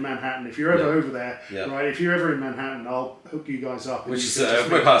Kitchen in Manhattan. If you're ever over there, right? If you're ever in Manhattan, I'll hook you guys up. Which is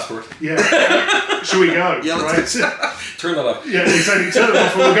my passport. Yeah. Shall we go? Yeah, let's turn that off. Yeah, exactly. Turn it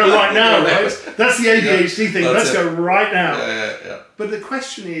off and we'll go right now, right? That's the ADHD thing. Let's go right now. Yeah. But the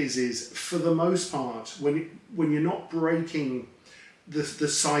question is for the most part, when you're not breaking the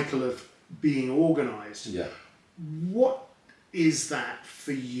cycle of being organised, What is that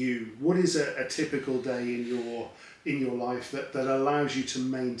for you? What is a typical day in your life that allows you to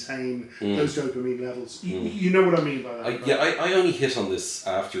maintain those dopamine levels? You know what I mean by that? I only hit on this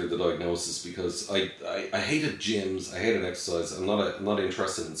after the diagnosis because I hated gyms, I hated exercise. I'm not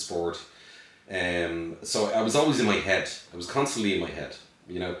interested in sport. So I was always in my head. I was constantly in my head,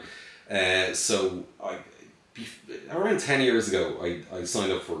 you know. So around 10 years ago, I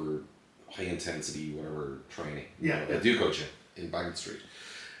signed up for high intensity whatever training. I do coach in Baggot Street,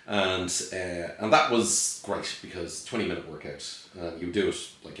 and that was great because 20-minute workout. You would do it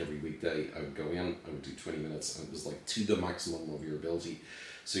like every weekday. I would go in, I would do 20 minutes, and it was like to the maximum of your ability.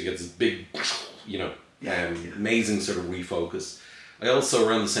 So you get this big, you know, amazing sort of refocus. I also,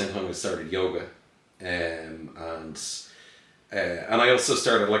 around the same time, I started yoga, and I also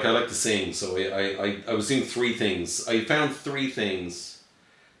started, like, I like to sing, so I was doing 3 things. I found 3 things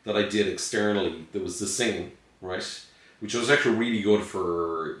that I did externally. There was the singing, right, which was actually really good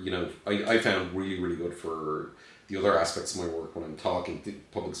for, you know, I found really, really good for the other aspects of my work when I'm talking,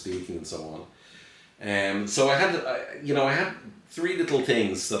 public speaking and so on. So I had 3 little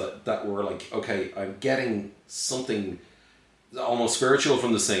things that were like, okay, I'm getting something almost spiritual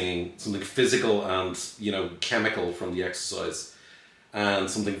from the singing, something physical and, you know, chemical from the exercise,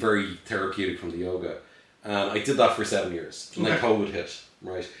 and something very therapeutic from the yoga. And I did that for 7 years. And then COVID hit,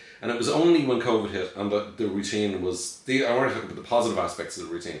 right? And it was only when COVID hit and the routine was... I want to talk about the positive aspects of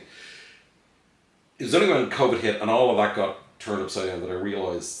the routine. It was only when COVID hit and all of that got turned upside down that I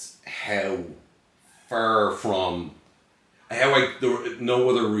realised how far from... no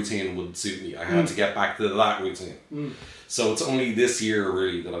other routine would suit me. I had to get back to that routine. So it's only this year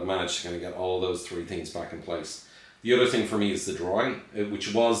really that I've managed to kind of get all of those 3 things back in place. The other thing for me is the drawing,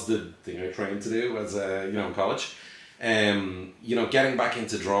 which was the thing I trained to do as in college. You know, getting back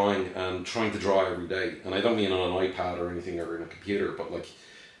into drawing and trying to draw every day. And I don't mean on an iPad or anything or in a computer, but like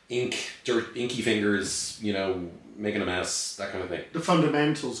inky fingers, you know, making a mess, that kind of thing. The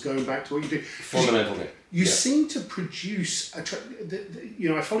fundamentals, going back to what you do. Fundamental thing. You seem to produce you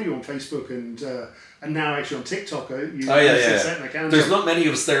know, I follow you on Facebook and now actually on TikTok. There's not many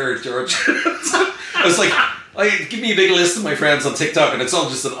of us there, George. I was like, give me a big list of my friends on TikTok, and it's all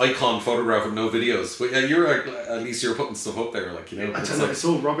just an icon photograph with no videos. But at least you're putting stuff up there, like, you know. I don't know. It's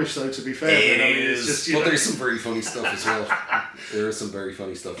all rubbish, though. To be fair, it's just. But there's some very funny stuff as well. There is some very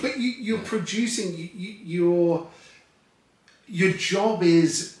funny stuff. But you're producing. Your job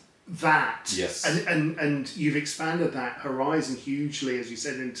is that. Yes. And you've expanded that horizon hugely, as you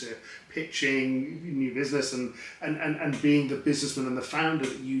said, into pitching new business and being the businessman and the founder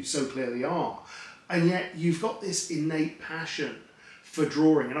that you so clearly are. And yet you've got this innate passion for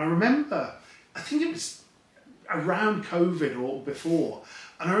drawing. And I remember, I think it was around COVID or before,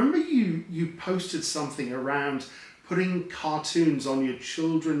 and I remember you posted something around putting cartoons on your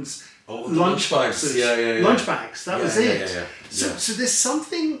children's lunch boxes. Lunch bags, that was it. Yeah. So there's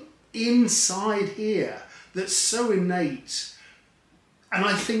something inside here that's so innate. And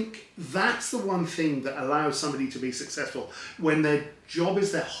I think that's the one thing that allows somebody to be successful when their job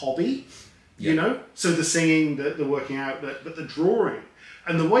is their hobby. You know, so the singing, the working out, but the drawing,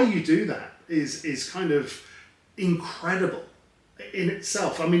 and the way you do that is kind of incredible in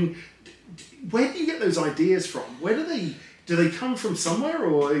itself. I mean, where do you get those ideas from? Where do they come from somewhere,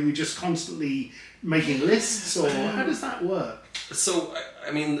 or are you just constantly making lists, or how does that work? So,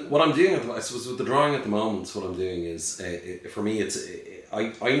 I mean, what I'm doing, I suppose, with the drawing at the moment, what I'm doing is, for me,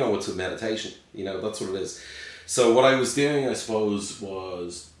 I know it's a meditation. You know, that's what it is. So what I was doing, I suppose,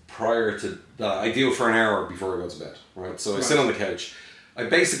 was prior to that, I do it for an hour before I go to bed, right? So I sit on the couch. I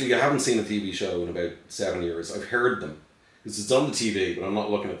haven't seen a TV show in about 7 years. I've heard them, because it's on the TV, but I'm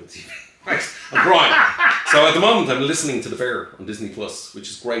not looking at the TV. Right? I'm drawing. So at the moment, I'm listening to The Bear on Disney Plus, which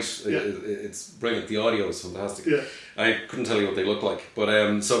is great. Yeah. It's brilliant. The audio is fantastic. Yeah. I couldn't tell you what they look like, but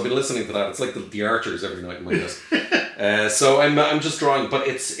so I've been listening to that. It's like the Archers every night in my desk. So I'm just drawing, but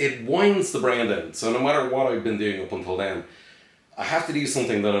it winds the brain down. So no matter what I've been doing up until then, I have to do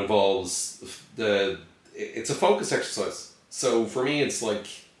something that involves it's a focus exercise. So for me, it's like,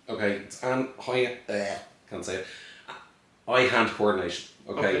 okay, it's can't say it. Eye-hand coordination,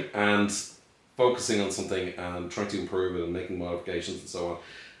 okay, and focusing on something and trying to improve it and making modifications and so on.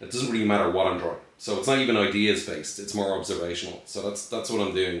 It doesn't really matter what I'm drawing. So it's not even ideas based; it's more observational. So that's what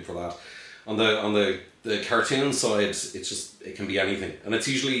I'm doing for that. On the cartoon side, it can be anything, and it's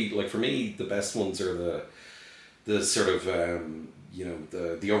usually, like, for me, the best ones are the sort of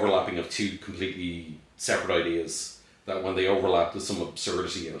the overlapping of 2 completely separate ideas, that when they overlap there's some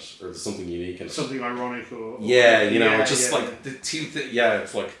absurdity in it, or there's something unique in it, something ironic or like the two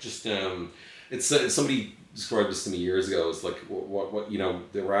it's like just it's somebody described this to me years ago. It's like what you know.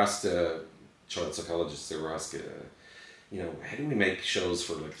 They were asked child psychologists. They were asked, you know, how do we make shows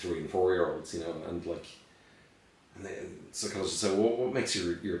for like 3 and 4 year olds? You know, and the psychologist said, well, what makes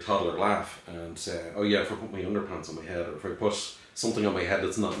your toddler laugh? And oh yeah, if I put my underpants on my head, or if I put something on my head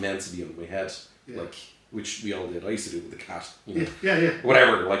that's not meant to be on my head, like. Which we all did. I used to do with the cat, you know.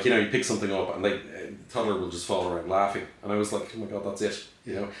 Whatever, like, you know, you pick something up and like the toddler will just fall around laughing. And I was like, oh my God, that's it.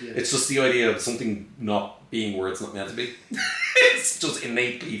 You know, it's just the idea of something not being where it's not meant to be. It's just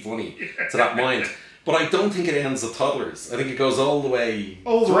innately funny to that mind. But I don't think it ends at toddlers. I think it goes all the way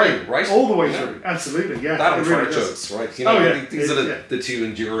through, right? All the way through, absolutely, yeah. That and fart jokes, right? You know, I think these are the two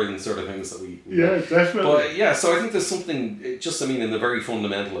enduring sort of things that we definitely. But yeah, so I think there's something, just, I mean, in the very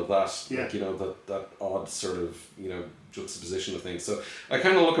fundamental of that, like, you know, that odd sort of, you know, juxtaposition of things. So I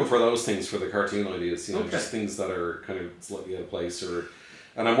kind of looking for those things for the cartoon ideas, you know, just things that are kind of slightly out of place,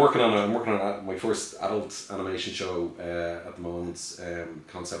 and I'm working on my first adult animation show at the moment,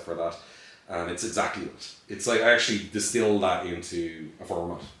 concept for that. And it's exactly that. It's like I actually distill that into a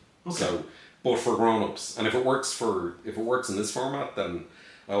format. Okay. So, but for grown-ups, and if it works in this format, then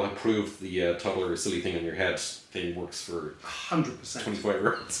I'll have proved the toddler silly thing on your head thing works for 100%.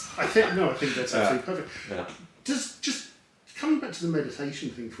 25-year-olds. I think that's absolutely perfect. Yeah. Just coming back to the meditation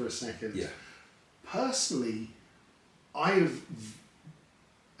thing for a second. Yeah. Personally, I have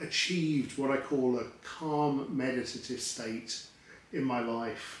achieved what I call a calm meditative state in my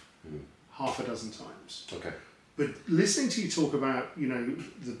life. Half a dozen times. Okay. But listening to you talk about, you know,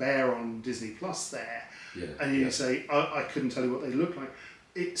 the bear on Disney Plus there, and you say, I couldn't tell you what they look like.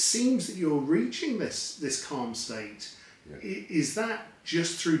 It seems that you're reaching this calm state. Yeah. Is that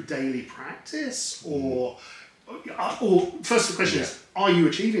just through daily practice, or first the question is, are you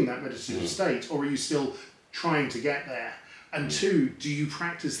achieving that meditative state, or are you still trying to get there? And two, do you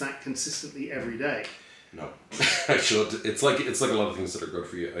practice that consistently every day? No, I should. It's like a lot of things that are good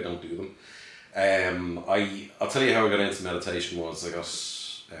for you. I don't do them. I'll tell you how I got into meditation. It was the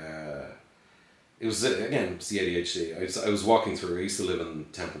ADHD. I was walking through. I used to live in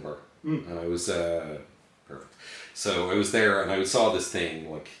Temple Bar, and I was perfect. So I was there, and I saw this thing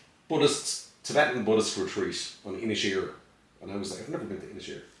like Tibetan Buddhist retreat on Inishir, and I was like, I've never been to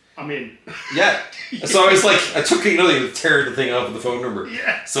Inishir. I'm in. Yeah. So I was like, I took, you know, you tear the thing off with the phone number.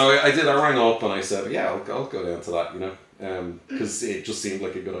 Yeah. So I rang up and I said, yeah, I'll go down to that, you know, because it just seemed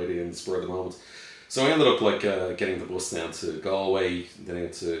like a good idea in the spur of the moment. So I ended up like getting the bus down to Galway, then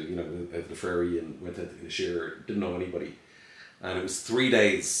out to, you know, out to the ferry, and went out to Inishir. Didn't know anybody, and it was 3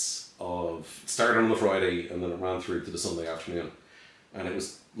 days of started on the Friday and then it ran through to the Sunday afternoon, and it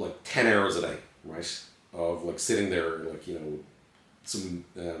was like 10 hours a day, right, of like sitting there, like, you know, some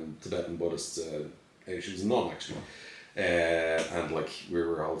Tibetan Buddhists, she was a nun actually, and like we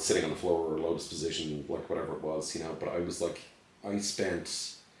were all sitting on the floor or lotus position, like whatever it was, you know. But I was like, I spent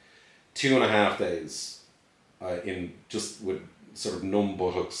 2.5 days in just with sort of numb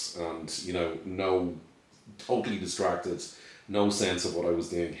buttocks and, you know, totally distracted, no sense of what I was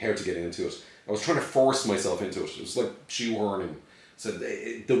doing, how to get into it. I was trying to force myself into it. It was like shoehorning. So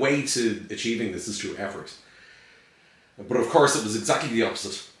the way to achieving this is through effort. But of course, it was exactly the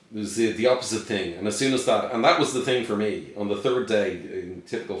opposite. It was the opposite thing. And as soon as that was the thing for me, on the third day, in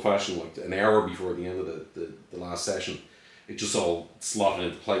typical fashion, like an hour before the end of the last session, it just all slotted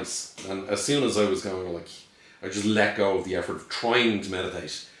into place. And as soon as I was going, like, I just let go of the effort of trying to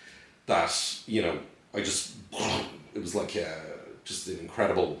meditate, that, you know, it was like just an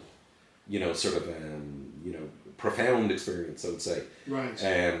incredible, you know, sort of, you know, profound experience, I would say. Right.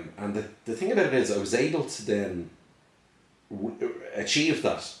 And the thing about it is, I was able to then achieve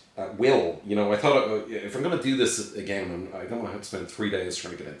that at will. You know, I thought if I'm going to do this again, I don't want to have to spend 3 days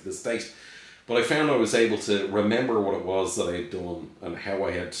trying to get into this state. But I found I was able to remember what it was that I had done and how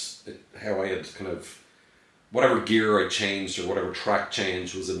I had kind of, whatever gear I changed or whatever track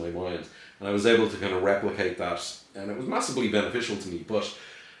change was in my mind, and I was able to kind of replicate that, and it was massively beneficial to me. But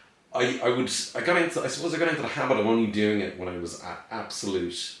I got into the habit of only doing it when I was at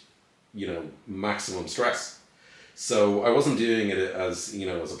absolute, you know, maximum stress. So I wasn't doing it as, you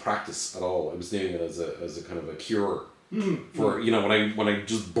know, as a practice at all. I was doing it as a kind of a cure for, you know, when I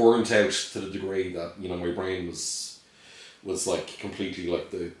just burnt out to the degree that, you know, my brain was like completely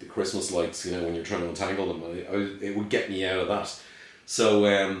like the Christmas lights, you know, when you're trying to untangle them. It would get me out of that. So,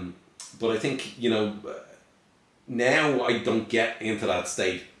 but I think, you know, now I don't get into that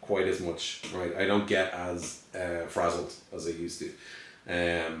state quite as much, right? I don't get as frazzled as I used to,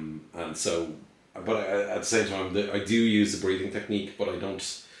 and so. But at the same time, I do use the breathing technique, but I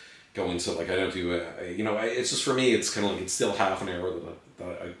don't go into, like, I don't do, you know, it's just, for me, it's kind of like, it's still half an hour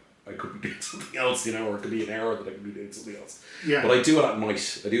that I could be be doing something else, or it could be an hour that I could be doing something else. Yeah. But I do it at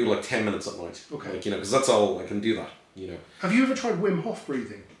night. I do like 10 minutes at night. Okay. Because that's all I can do that. Have you ever tried Wim Hof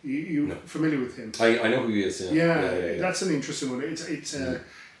breathing? You No. familiar with him? I know who he is. Yeah. That's an interesting one. It's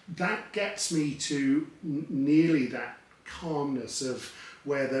that gets me to nearly that calmness of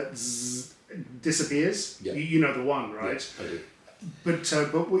where that zzz disappears. Yeah. You know the one, right? Yeah, I do.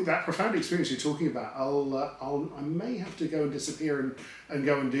 But with that profound experience you're talking about, I may have to go and disappear and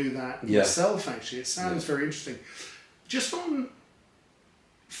go and do that myself. Actually, it sounds very interesting. Just on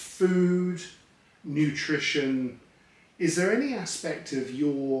food, nutrition, is there any aspect of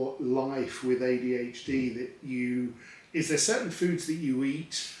your life with ADHD that is there certain foods that you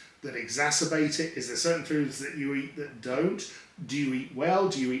eat that exacerbate it? Is there certain foods that you eat that don't? Do you eat well?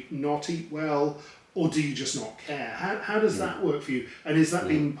 Do you not eat well? Or do you just not care? How does that work for you? And is that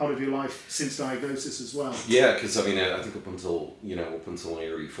been part of your life since diagnosis as well? Yeah, because I think up until my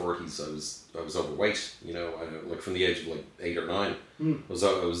early 40s, I was overweight. Like from the age of like 8 or 9, I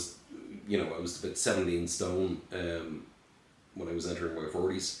was about 17 stone when I was entering my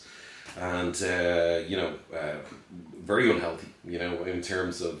 40s, and very unhealthy. In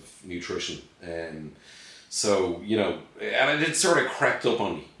terms of nutrition. So, and it sort of crept up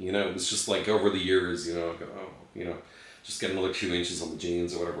on me, it was just like over the years, just get another 2 inches on the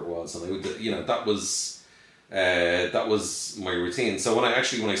jeans or whatever it was. And I would, that was my routine. So when I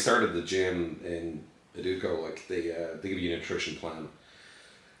started the gym in Paducah, like they give you a nutrition plan.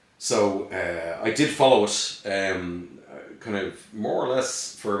 So I did follow it, kind of more or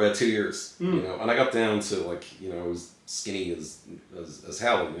less for about 2 years, and I got down to like, I was skinny as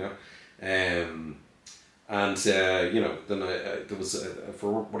hell, and then there was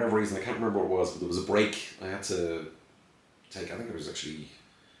for whatever reason, I can't remember what it was, but there was a break I had to take. I think it was actually,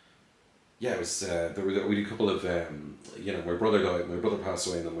 it was we did a couple of my brother died, my brother passed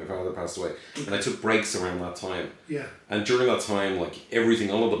away, and then my father passed away, and I took breaks around that time. Yeah. And during that time, like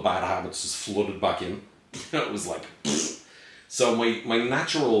everything, all of the bad habits just flooded back in. It was like, so my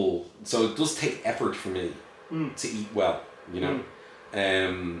natural, so it does take effort for me to eat well.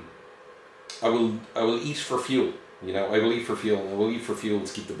 I will eat for fuel. I will eat for fuel. I will eat for fuel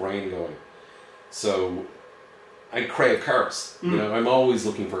to keep the brain going. So I crave carbs. I'm always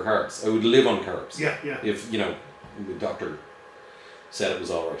looking for carbs. I would live on carbs. Yeah. If the doctor said it was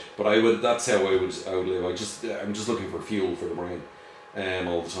all right, but that's how I would live. I'm just looking for fuel for the brain,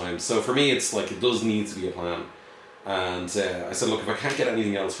 all the time. So for me, it's like it does need to be a plan. And I said, look, if I can't get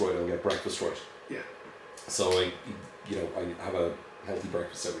anything else right, I'll get breakfast right. Yeah. So I have a healthy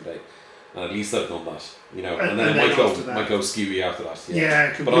breakfast every day. And at least I've done that, and then it might go skewy after that.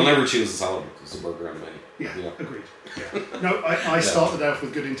 Yeah, but I'll never choose a salad. It's a burger on the menu. Yeah, agreed. Yeah. No, I started out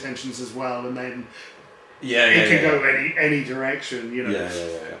with good intentions as well, and then it can go any direction, Yeah.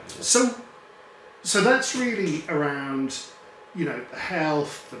 So that's really around, the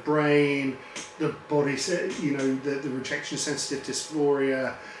health, the brain, the body, the rejection sensitive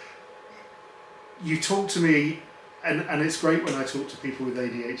dysphoria. You talk to me. And it's great when I talk to people with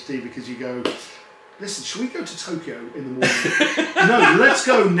ADHD because you go, listen, should we go to Tokyo in the morning? No, let's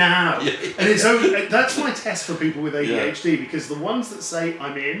go now. And that's my test for people with ADHD because the ones that say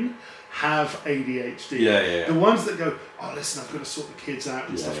I'm in have ADHD. The ones that go, oh, listen, I've got to sort the kids out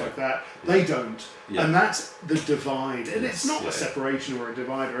and stuff like that, they don't. And that's the divide. And it's not a separation or a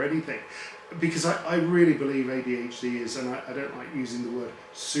divide or anything. Because I really believe ADHD is, and I don't like using the word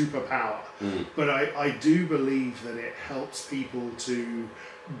superpower, but I do believe that it helps people to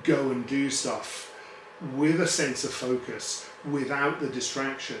go and do stuff with a sense of focus without the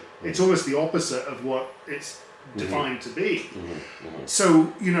distraction. It's almost the opposite of what it's defined to be.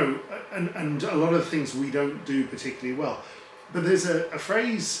 So, and a lot of things we don't do particularly well. But there's a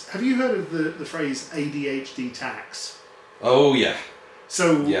phrase, have you heard of the phrase ADHD tax? Oh, yeah.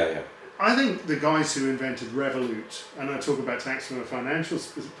 So, I think the guys who invented Revolut, and I talk about tax from a financial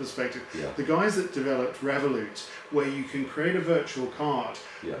perspective, the guys that developed Revolut, where you can create a virtual card,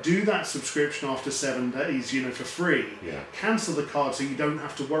 do that subscription after 7 days, for free, cancel the card so you don't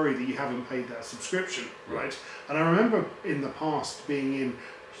have to worry that you haven't paid that subscription, right? And I remember in the past being in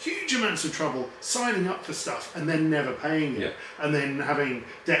huge amounts of trouble signing up for stuff and then never paying it, and then having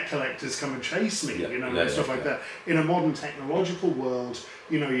debt collectors come and chase me, and stuff like that. In a modern technological world,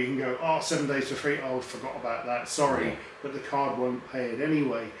 you can go, 7 days for free, oh, forgot about that, sorry, but the card won't pay it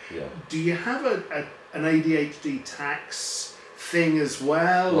anyway. Do you have an ADHD tax thing as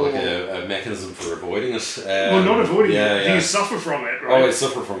well? Like a mechanism for avoiding it? Well, not avoiding it, do you suffer from it, right? Oh, I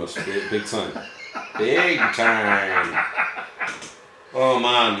suffer from it, big time. Big time. Oh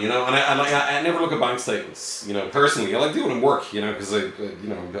man, and I never look at bank statements, personally. I like doing it in work, because I've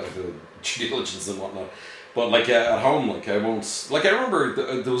got the due diligence and whatnot. But like at home, like I won't. Like I remember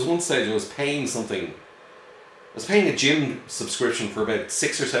there was one stage I was paying something. I was paying a gym subscription for about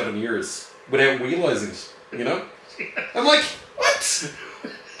 6 or 7 years without realizing it. I'm like, what?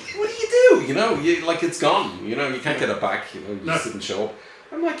 What do you do? You like it's gone. You can't get it back. You just didn't show up.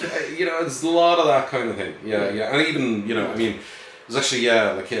 I'm like, there's a lot of that kind of thing. Yeah. And even it was actually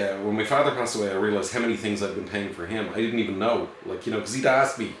when my father passed away, I realized how many things I'd been paying for him. I didn't even know, because he'd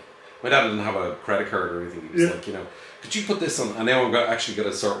asked me. My dad didn't have a credit card or anything. He was like, could you put this on? And now I'm actually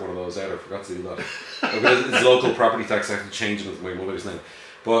going to sort one of those out. I forgot to do that. It's local property tax. I have to change it with my mother's name.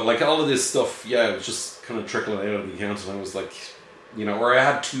 But like all of this stuff, it was just kind of trickling out of the account. And I was like, or I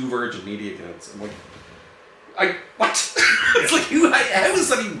had 2 Virgin Media accounts. I'm like, what? It's like, how is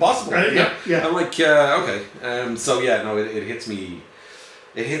that even possible? Yeah. I'm like, okay. It hits me.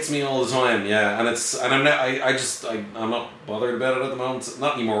 It hits me all the time, and I'm not bothered about it at the moment,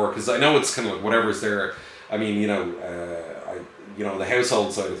 not anymore, because I know it's kind of like whatever's there. I mean, the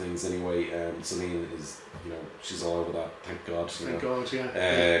household side of things anyway. Celine is, she's all over that. Thank God. Thank God,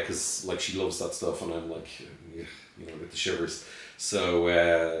 because like she loves that stuff, and I'm like, with the shivers.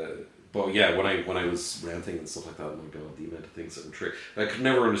 So. But yeah, when I was renting and stuff like that, my God, the amount of things that were true. I could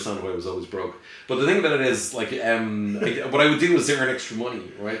never understand why I was always broke. But the thing about it is, like, what I would do is earn extra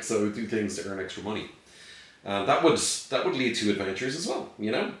money, right? So I would do things to earn extra money. And that would lead to adventures as well,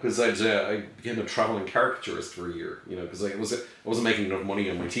 because I became a traveling caricaturist for a year, because I wasn't making enough money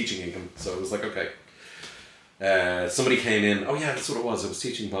on my teaching income. So it was like, okay. Somebody came in, oh yeah, that's what it was. I was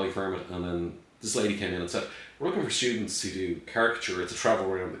teaching Ballyfermot, and then this lady came in and said, we're looking for students who do caricature to travel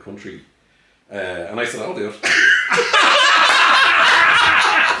around the country. And I said, I'll do it.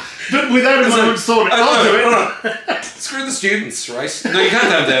 But without a moment's thought, I'll do it. Screw the students, right? No, you can't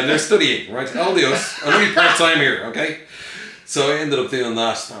have them. They're studying, right? I'll do it. I'm only part-time here, okay? So I ended up doing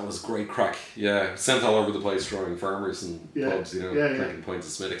that. That was great crack. Yeah, sent all over the place drawing farmers and pubs, drinking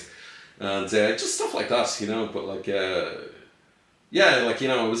pints of Smittix. And just stuff like that, but like...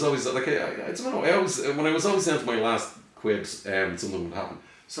 it was always like I don't know. When I was always down to my last quid, something would happen.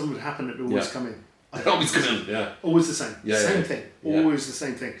 Something would happen. It would always come in. It always come in. Yeah. Always the same. Same thing. Yeah. Always the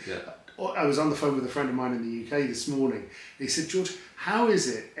same thing. Yeah. I was on the phone with a friend of mine in the UK this morning. He said, George, how is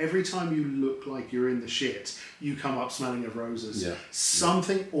it every time you look like you're in the shit, you come up smelling of roses? Yeah.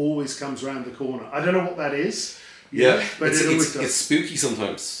 Something always comes around the corner. I don't know what that is. But it's spooky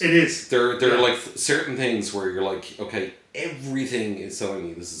sometimes. It is. There are like certain things where you're like, okay, everything is telling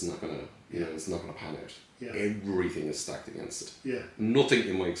me this is not gonna, it's not gonna pan out. Yeah. Everything is stacked against it. Yeah. Nothing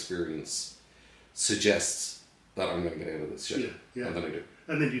in my experience suggests that I'm gonna get out of this shit. Yeah. And then I do.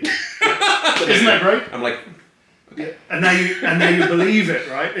 And then you do. Isn't that great? I'm like, okay. Yeah. And now you believe it,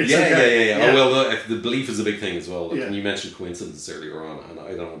 right? It's yeah. Oh well, the belief is a big thing as well. Like, and you mentioned coincidences earlier on, and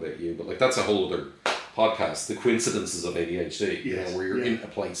I don't know about you, but like that's a whole other podcast. The coincidences of ADHD, where you're in a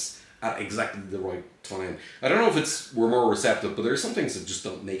place at exactly the right time. I don't know if we're more receptive, but there are some things that just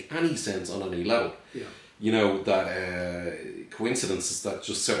don't make any sense on any level. Yeah. That coincidences that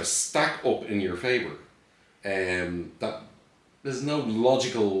just sort of stack up in your favour. That there's no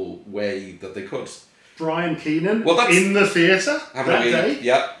logical way that they could. Brian Keenan in the theatre that day.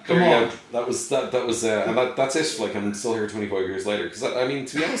 Yeah, come on. That was and that's it. Like I'm still here 25 years later. Because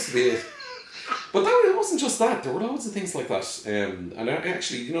to be honest with you, but it wasn't just that. There were loads of things like that. And I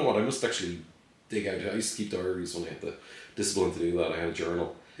actually, you know what? I must actually dig out. I used to keep diaries when I had the discipline to do that. I had a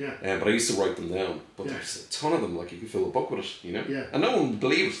journal. Yeah. But I used to write them down. But there's a ton of them. Like you could fill a book with it. Yeah. And no one would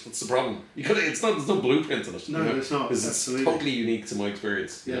believe it. That's the problem. There's no blueprint in it. No, it's not. It's totally unique to my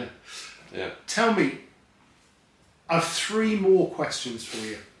experience. Yeah. Yeah. Tell me. I have 3 more questions for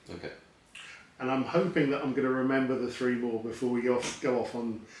you. Okay. And I'm hoping that I'm going to remember the 3 more before we go off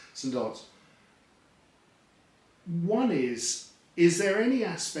on some dots. One is there any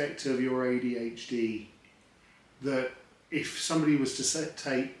aspect of your ADHD that if somebody was to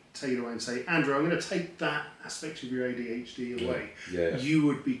take it away and say, Andrew, I'm going to take that aspect of your ADHD away, you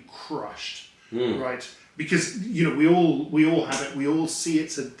would be crushed, right? Because we all have it. We all see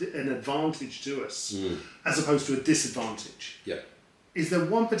it's an advantage to us as opposed to a disadvantage. Yeah. Is there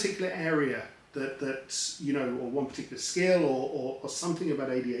one particular area that or one particular skill or something about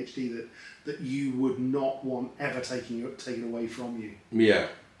ADHD that you would not want ever taken away from you? Yeah.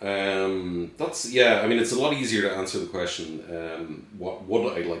 I mean, it's a lot easier to answer the question. What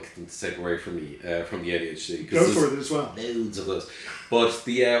would I like them to take away from me from the ADHD? Go for it as well. Loads of those. But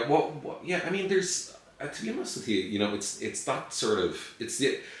the I mean, there's to be honest with you, it's that sort of it's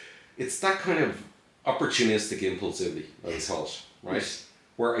that kind of opportunistic impulsivity, I would call it. right? Yes.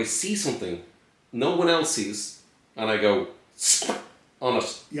 Where I see something no one else sees, and I go on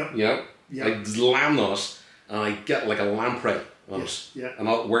it. Yep. You know? Yep. I land on it, and I get like a lamprey on it. Yeah. And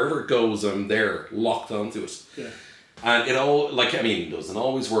wherever it goes, I'm there, locked onto it. Yeah. And it all, like, I mean, it doesn't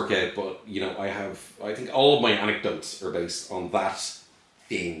always work out, but, you know, I think all of my anecdotes are based on that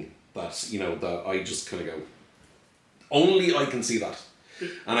thing that, you know, that I just kind of go, only I can see that.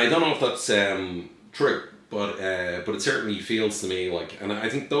 And I don't know if that's true, but it certainly feels to me like, and I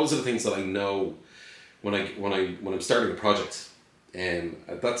think those are the things that I know when I'm starting a project.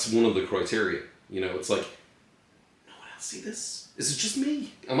 That's one of the criteria. You know, it's like, no one else see this? Is it just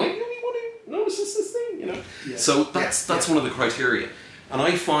me? Am I the only one who notices this thing? You know. Yeah. So that's one of the criteria, and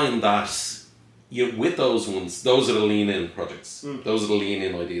I find that with those ones, those are the lean in projects. Those are the lean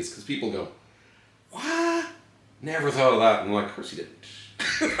in ideas, because people go, "What? Never thought of that." And I'm like, "Of course you didn't."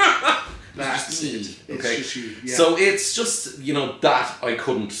 That's it. It's just you. Yeah. So it's just, you know, that I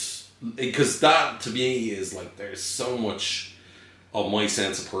couldn't, because that to me is like, there's so much of my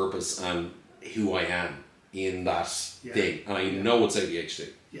sense of purpose and who I am in that thing, and I know it's ADHD.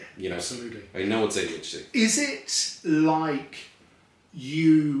 Yeah, you know, absolutely. I know it's ADHD. Is it like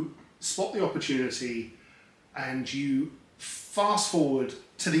you spot the opportunity and you fast forward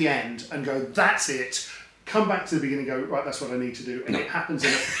to the end and go, "That's it"? Come back to the beginning and go, "Right, that's what I need to do," and it happens in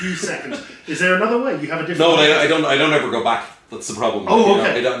a few seconds. Is there another way? You have a different No, way? I don't ever go back. That's the problem. Oh,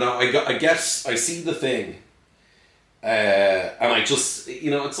 okay. I don't know. I guess I see the thing, and I just,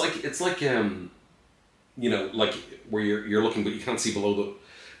 you know, it's like you know, like where you're looking but you can't see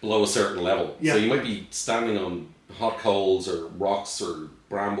below a certain level. Yeah. So you might be standing on hot coals or rocks or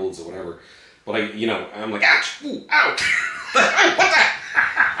brambles or whatever, but I'm like, ouch, ooh, ouch, what the?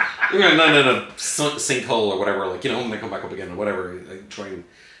 No, sinkhole or whatever, like, you know, and they come back up again or whatever. I try and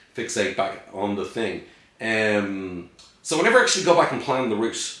fixate back on the thing. So I never actually go back and plan the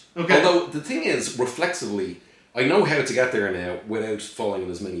route. Okay. Although the thing is, reflexively, I know how to get there now without falling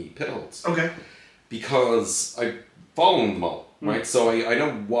in as many pit holes. Okay. Because I've fallen them all, right? So I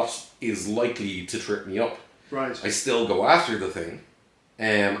know what is likely to trip me up. Right. I still go after the thing.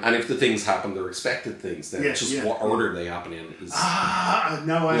 And if the things happen, they're expected things, then what order they happen in is...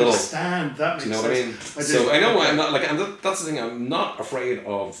 no, I understand. That makes sense. Do you know what I mean? So I know I'm not, like, and that's the thing, I'm not afraid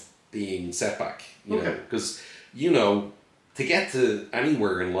of being set back, you know, because, you know, to get to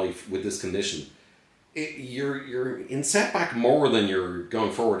anywhere in life with this condition, you're in setback more than you're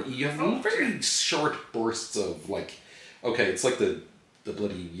going forward. You have very short bursts of, like, okay, it's like the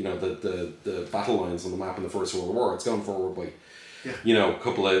bloody, you know, the battle lines on the map in the First World War. It's going forward by, you know, a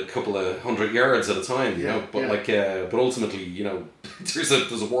couple of 100 yards at a time, you know. But but ultimately, you know, there's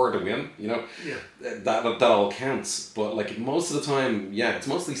a war to win, you know. That all counts. But like most of the time, it's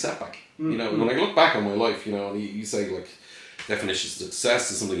mostly setback. You know, when I look back on my life, you know, and you say like, definitions of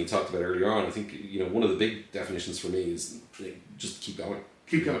success is something you talked about earlier on. I think, you know, one of the big definitions for me is just keep going.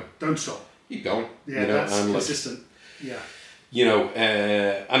 Keep going. Don't stop. Keep going. Yeah, you know, that's and consistent. Like, you know,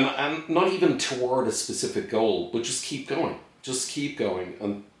 and not even toward a specific goal, but just keep going. Just keep going.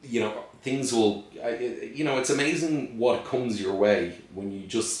 And, you know, things will, you know, it's amazing what comes your way when you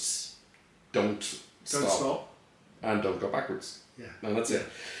just don't stop. And don't go backwards. Yeah. And that's it.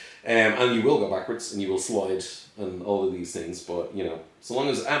 And you will go backwards and you will slide and all of these things, but, you know, so long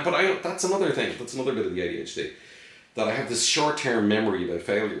as, that's another thing, that's another bit of the ADHD, that I have this short-term memory about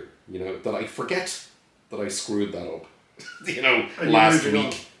failure, you know, that I forget that I screwed that up, you know, last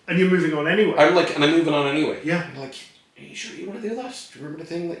week. And you're moving on anyway. I'm moving on anyway. Yeah. I'm like, are you sure you want to do that? Do you remember the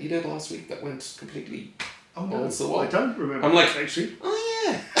thing that you did last week that went completely balls to the wall? I don't remember. I'm like, actually. Oh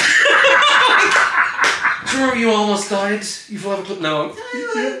yeah. Do you remember you almost died? You have a clip? No.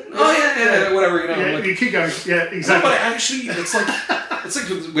 Whatever, you know. Yeah, like, you keep going. Yeah, exactly. But actually, it's like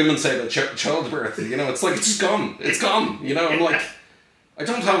what women say about childbirth. You know, it's like it's gone. It's gone. You know, I'm like, I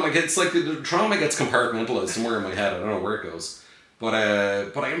don't have like it's like the trauma gets compartmentalized somewhere in my head. I don't know where it goes, but I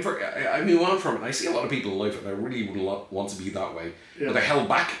move on from it. I see a lot of people in life, and I really would want to be that way. Yeah. But they're held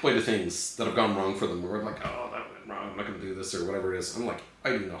back by the things that have gone wrong for them. Where I'm like, oh, that went wrong. I'm not going to do this or whatever it is. I'm like, I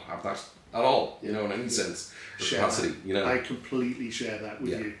do not have that at all, you know, in any sense or capacity, you know. I completely share that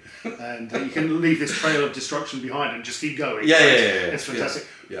with you. And you can leave this trail of destruction behind and just keep going. Yeah. It's fantastic.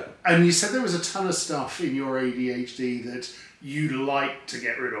 Yeah. And you said there was a ton of stuff in your ADHD that you'd like to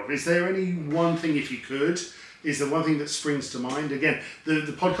get rid of. Is there any one thing, if you could, is there one thing that springs to mind? Again,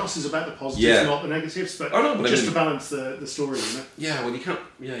 the podcast is about the positives, not the negatives, but just to balance the story, you know? Yeah, well, you can't,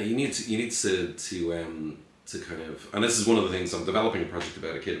 you need to kind of, and this is one of the things, I'm developing a project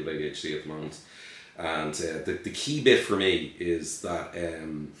about a kid with ADHD at the moment, and the key bit for me is that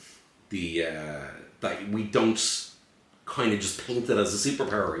that we don't kind of just paint it as a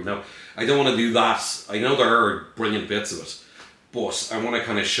superpower, you know. I don't want to do that. I know there are brilliant bits of it, but I want to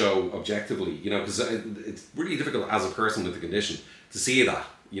kind of show objectively, you know, because it's really difficult as a person with the condition to see that,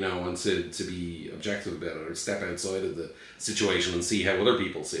 you know, and to be objective about it or step outside of the situation and see how other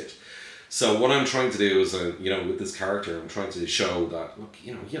people see it. So what I'm trying to do is, you know, with this character, I'm trying to show that, look,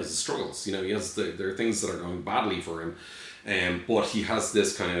 you know, he has struggles, you know, there are things that are going badly for him, but he has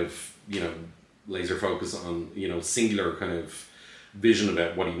this kind of, you know, laser focus on, you know, singular kind of vision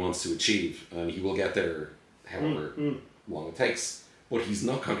about what he wants to achieve, and he will get there however long it takes, but he's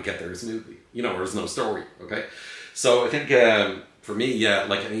not going to get there smoothly, you know, or there's no story, okay? So I think for me, yeah,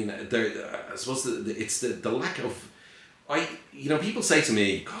 like, I mean, I suppose it's the lack of, you know, people say to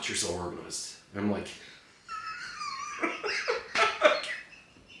me, God, you're so organised. I'm like,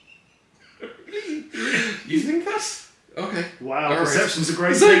 really? You think that? Okay. Wow, perception's a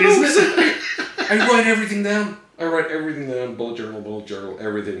great thing, isn't it? I write everything down. Bullet journal,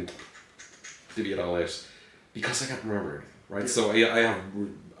 everything. Divvy it all out. Because I can't remember anything, right? Yeah. So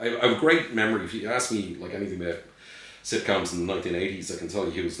I have a great memory. If you ask me, like, anything about sitcoms in the 1980s, I can tell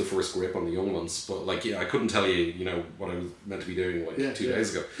you who was the first grip on the young ones, but like, yeah, I couldn't tell you, you know, what I was meant to be doing like 2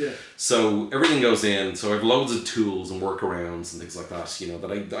 days ago. Yeah. So everything goes in, so I have loads of tools and workarounds and things like that, you know,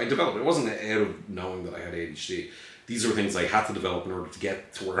 that I developed. It wasn't out of knowing that I had ADHD. These are things I had to develop in order to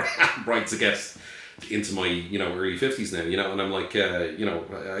get to where I am, right, to get into my, you know, early 50s now, you know, and I'm like, you know,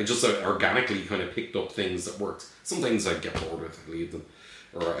 I just organically kind of picked up things that worked. Some things I'd get bored with, I leave them.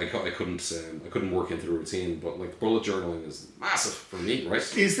 Or I couldn't work into the routine, but like bullet journaling is massive for me, right?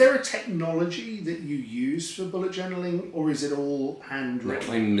 Is there a technology that you use for bullet journaling, or is it all handwritten?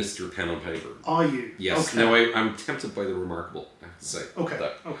 No, I'm Mr. Pen on Paper. Are you? Yes. Okay. No, I'm tempted by the Remarkable, I have to say. Okay.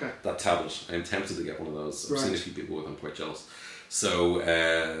 That tablet, I'm tempted to get one of those. I've seen a few people with them, I'm quite jealous. So,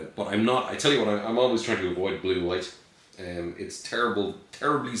 but I'm not. I tell you what, I'm always trying to avoid blue light. It's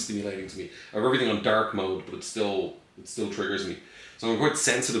terribly stimulating to me. I have everything on dark mode, but it still triggers me. So I'm quite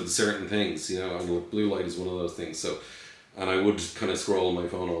sensitive to certain things, you know, and blue light is one of those things. So, and I would kind of scroll on my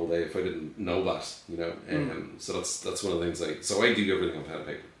phone all day if I didn't know that, you know. So that's one of the things I do everything on pen and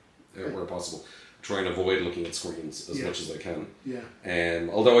paper, where possible. Try and avoid looking at screens as much as I can. Yeah.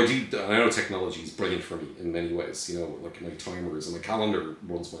 Although I know technology is brilliant for me in many ways, you know, like my timers and my calendar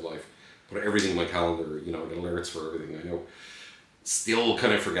runs my life. Put everything in my calendar, you know, I get alerts for everything. I know. Still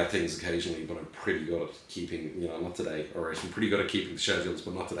kind of forget things occasionally, but I'm pretty good at keeping, you know, not today, alright, I'm pretty good at keeping the schedules,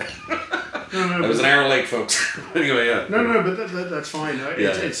 but not today. I was an hour late, folks. Anyway, yeah. No, but that's fine.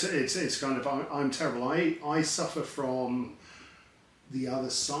 It's kind of, I'm terrible. I suffer from the other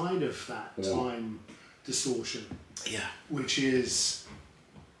side of that time distortion. Yeah. Which is,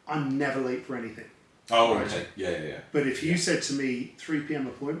 I'm never late for anything. Oh, right. Okay. Yeah. But if you said to me, 3 p.m.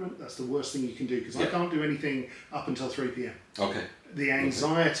 appointment, that's the worst thing you can do, because I can't do anything up until 3 p.m. Okay. The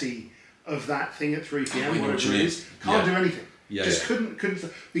anxiety of that thing at 3 p.m., whatever it is, can't do anything.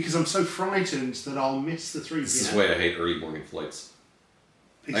 Couldn't, because I'm so frightened that I'll miss the 3 p.m. This is why I hate early morning flights.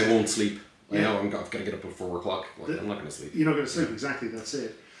 Exactly. I won't sleep. I know I've got to get up at 4 o'clock. Like, I'm not going to sleep. You're not going to sleep, exactly, that's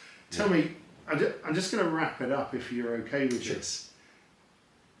it. Tell me, I'm just going to wrap it up if you're okay with this.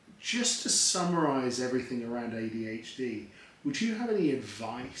 Just to summarise everything around ADHD, would you have any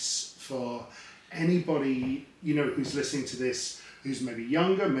advice for anybody, you know, who's listening to this, who's maybe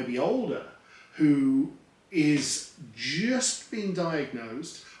younger, maybe older, who is just being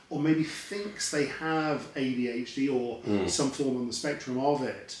diagnosed or maybe thinks they have ADHD or some form on the spectrum of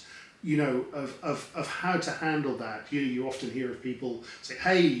it, you know, of how to handle that? You often hear of people say,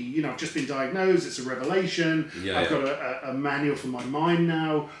 hey, you know, I've just been diagnosed, it's a revelation, I've got a manual for my mind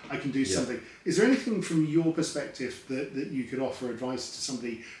now, I can do something. Is there anything from your perspective that you could offer advice to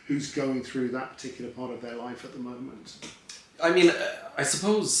somebody who's going through that particular part of their life at the moment? I mean, I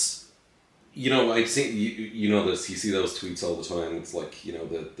suppose, you know, I've seen, you know this, you see those tweets all the time, it's like, you know,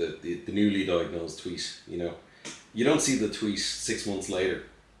 the newly diagnosed tweet, you know, you don't see the tweet 6 months later.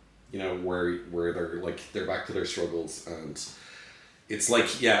 You know, where they're back to their struggles, and it's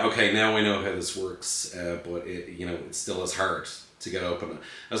like, yeah, okay, now I know how this works, but it, you know, it still is hard to get open.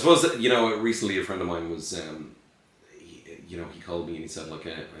 I suppose that, you know, recently a friend of mine was, he called me and he said, like,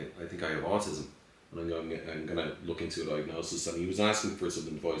 I think I have autism, and I'm gonna look into a diagnosis, and he was asking for some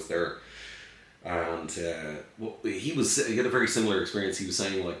advice there, and he had a very similar experience. He was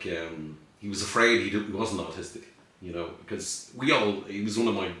saying, like, he was afraid he wasn't autistic. You know, because he was one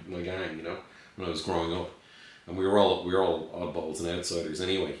of my gang, you know, when I was growing up, and we were all oddballs and outsiders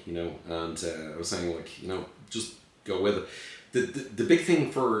anyway, you know, and I was saying, like, you know, just go with it. The big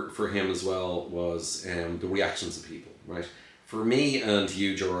thing for him as well was the reactions of people, right? for me and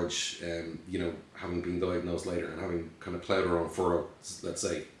you, George, you know, having been diagnosed later and having kind of ploughed our own furrow, let's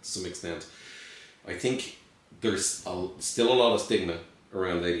say, to some extent, I think there's still a lot of stigma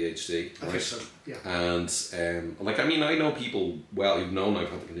around ADHD. I think so, yeah. And like, I mean, I know people who've known I've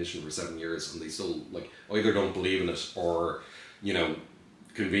had the condition for 7 years, and they still like either don't believe in it or, you know,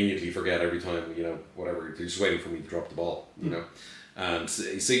 conveniently forget every time, you know, whatever. They're just waiting for me to drop the ball, you know. And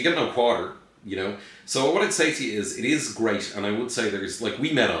so you get no quarter, you know. So what I'd say to you is, it is great, and I would say there's like,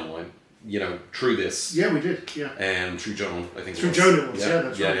 we met online, you know, through this. Yeah, we did. Yeah. Through Joan, I think. Through Joan, it was. Yeah,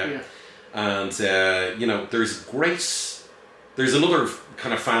 that's right. Yeah. And you know, there's another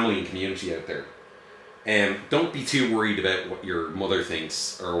kind of family and community out there. Don't be too worried about what your mother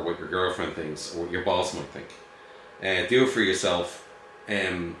thinks or what your girlfriend thinks or what your boss might think. Do it for yourself.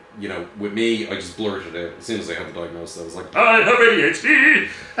 You know, with me, I just blurted out as soon as I had the diagnosis. I was like, I have ADHD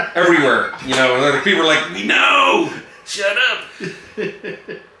everywhere. You know, and other people were like, no, shut up.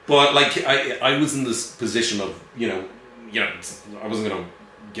 But like, I was in this position of, you know, I wasn't going to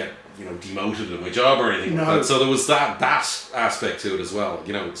get, you know, demoted in my job or anything like that. So there was that aspect to it as well,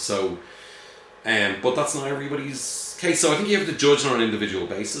 you know. So, but that's not everybody's case. So I think you have to judge on an individual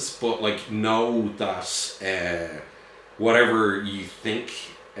basis. But like, know that whatever you think,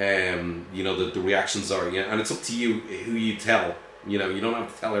 you know, the reactions are, yeah, and it's up to you who you tell. You know, you don't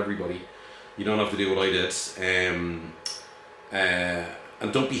have to tell everybody. You don't have to do what I did.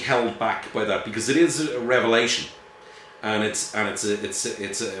 And don't be held back by that, because it is a revelation. And it's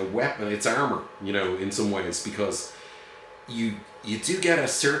a weapon, it's armor, you know, in some ways, because you do get a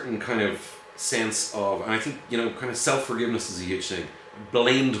certain kind of sense of, and I think, you know, kind of self-forgiveness is a huge thing. I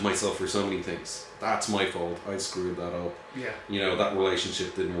blamed myself for so many things. That's my fault. I screwed that up. Yeah. You know, that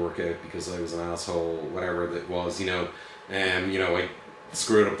relationship didn't work out because I was an asshole, whatever it was, you know. You know, I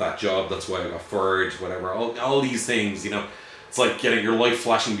screwed up that job, that's why I got fired, whatever. All these things, you know. It's like getting your life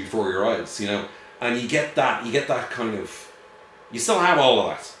flashing before your eyes, you know. And you get that kind of, you still have all of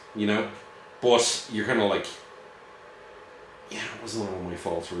that, you know, but you're kind of like, yeah, it wasn't all my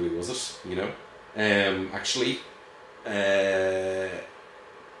fault really, was it, you know? Actually,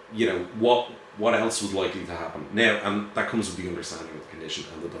 you know, what else was likely to happen? Now, and that comes with the understanding of the condition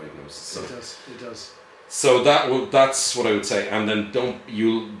and the diagnosis. So, it does. So that's what I would say. And then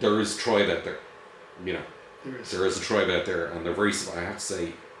there is a tribe out there, you know. There is a tribe out there, and they're very, I have to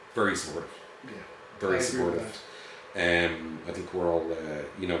say, very supportive. Yeah. Very supportive. I think we're all,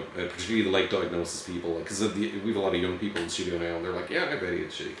 you know, particularly the late diagnosis people, because we have a lot of young people in the studio now, and they're like, yeah, I have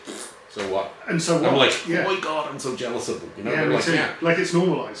ADHD. So what? And so what? I'm like, oh my god, I'm so jealous of them. You know, yeah, like, too. Yeah, like it's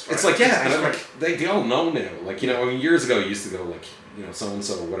normalised. Right? It's like, yeah, and like they all know now. Like, you know, I mean, years ago, you used to go like, you know, so and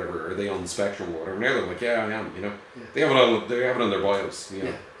so, whatever, are they on the spectrum or whatever? Now they're like, yeah, I am. You know, they have it on their bios. You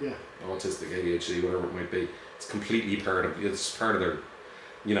know, autistic, ADHD, whatever it might be. It's completely part of their,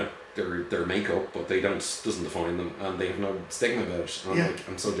 you know, their makeup, but doesn't define them, and they have no stigma about it. And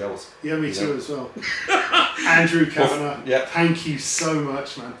I'm so jealous. Yeah, me too as well. Andrew Kavanagh, thank you so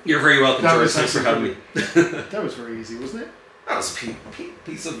much, man. You're very welcome, George. Thanks for having me. That was very easy, wasn't it? That was a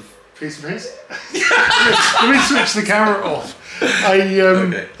piece of paste. Let me switch the camera off.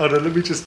 Okay. Hold on, let me just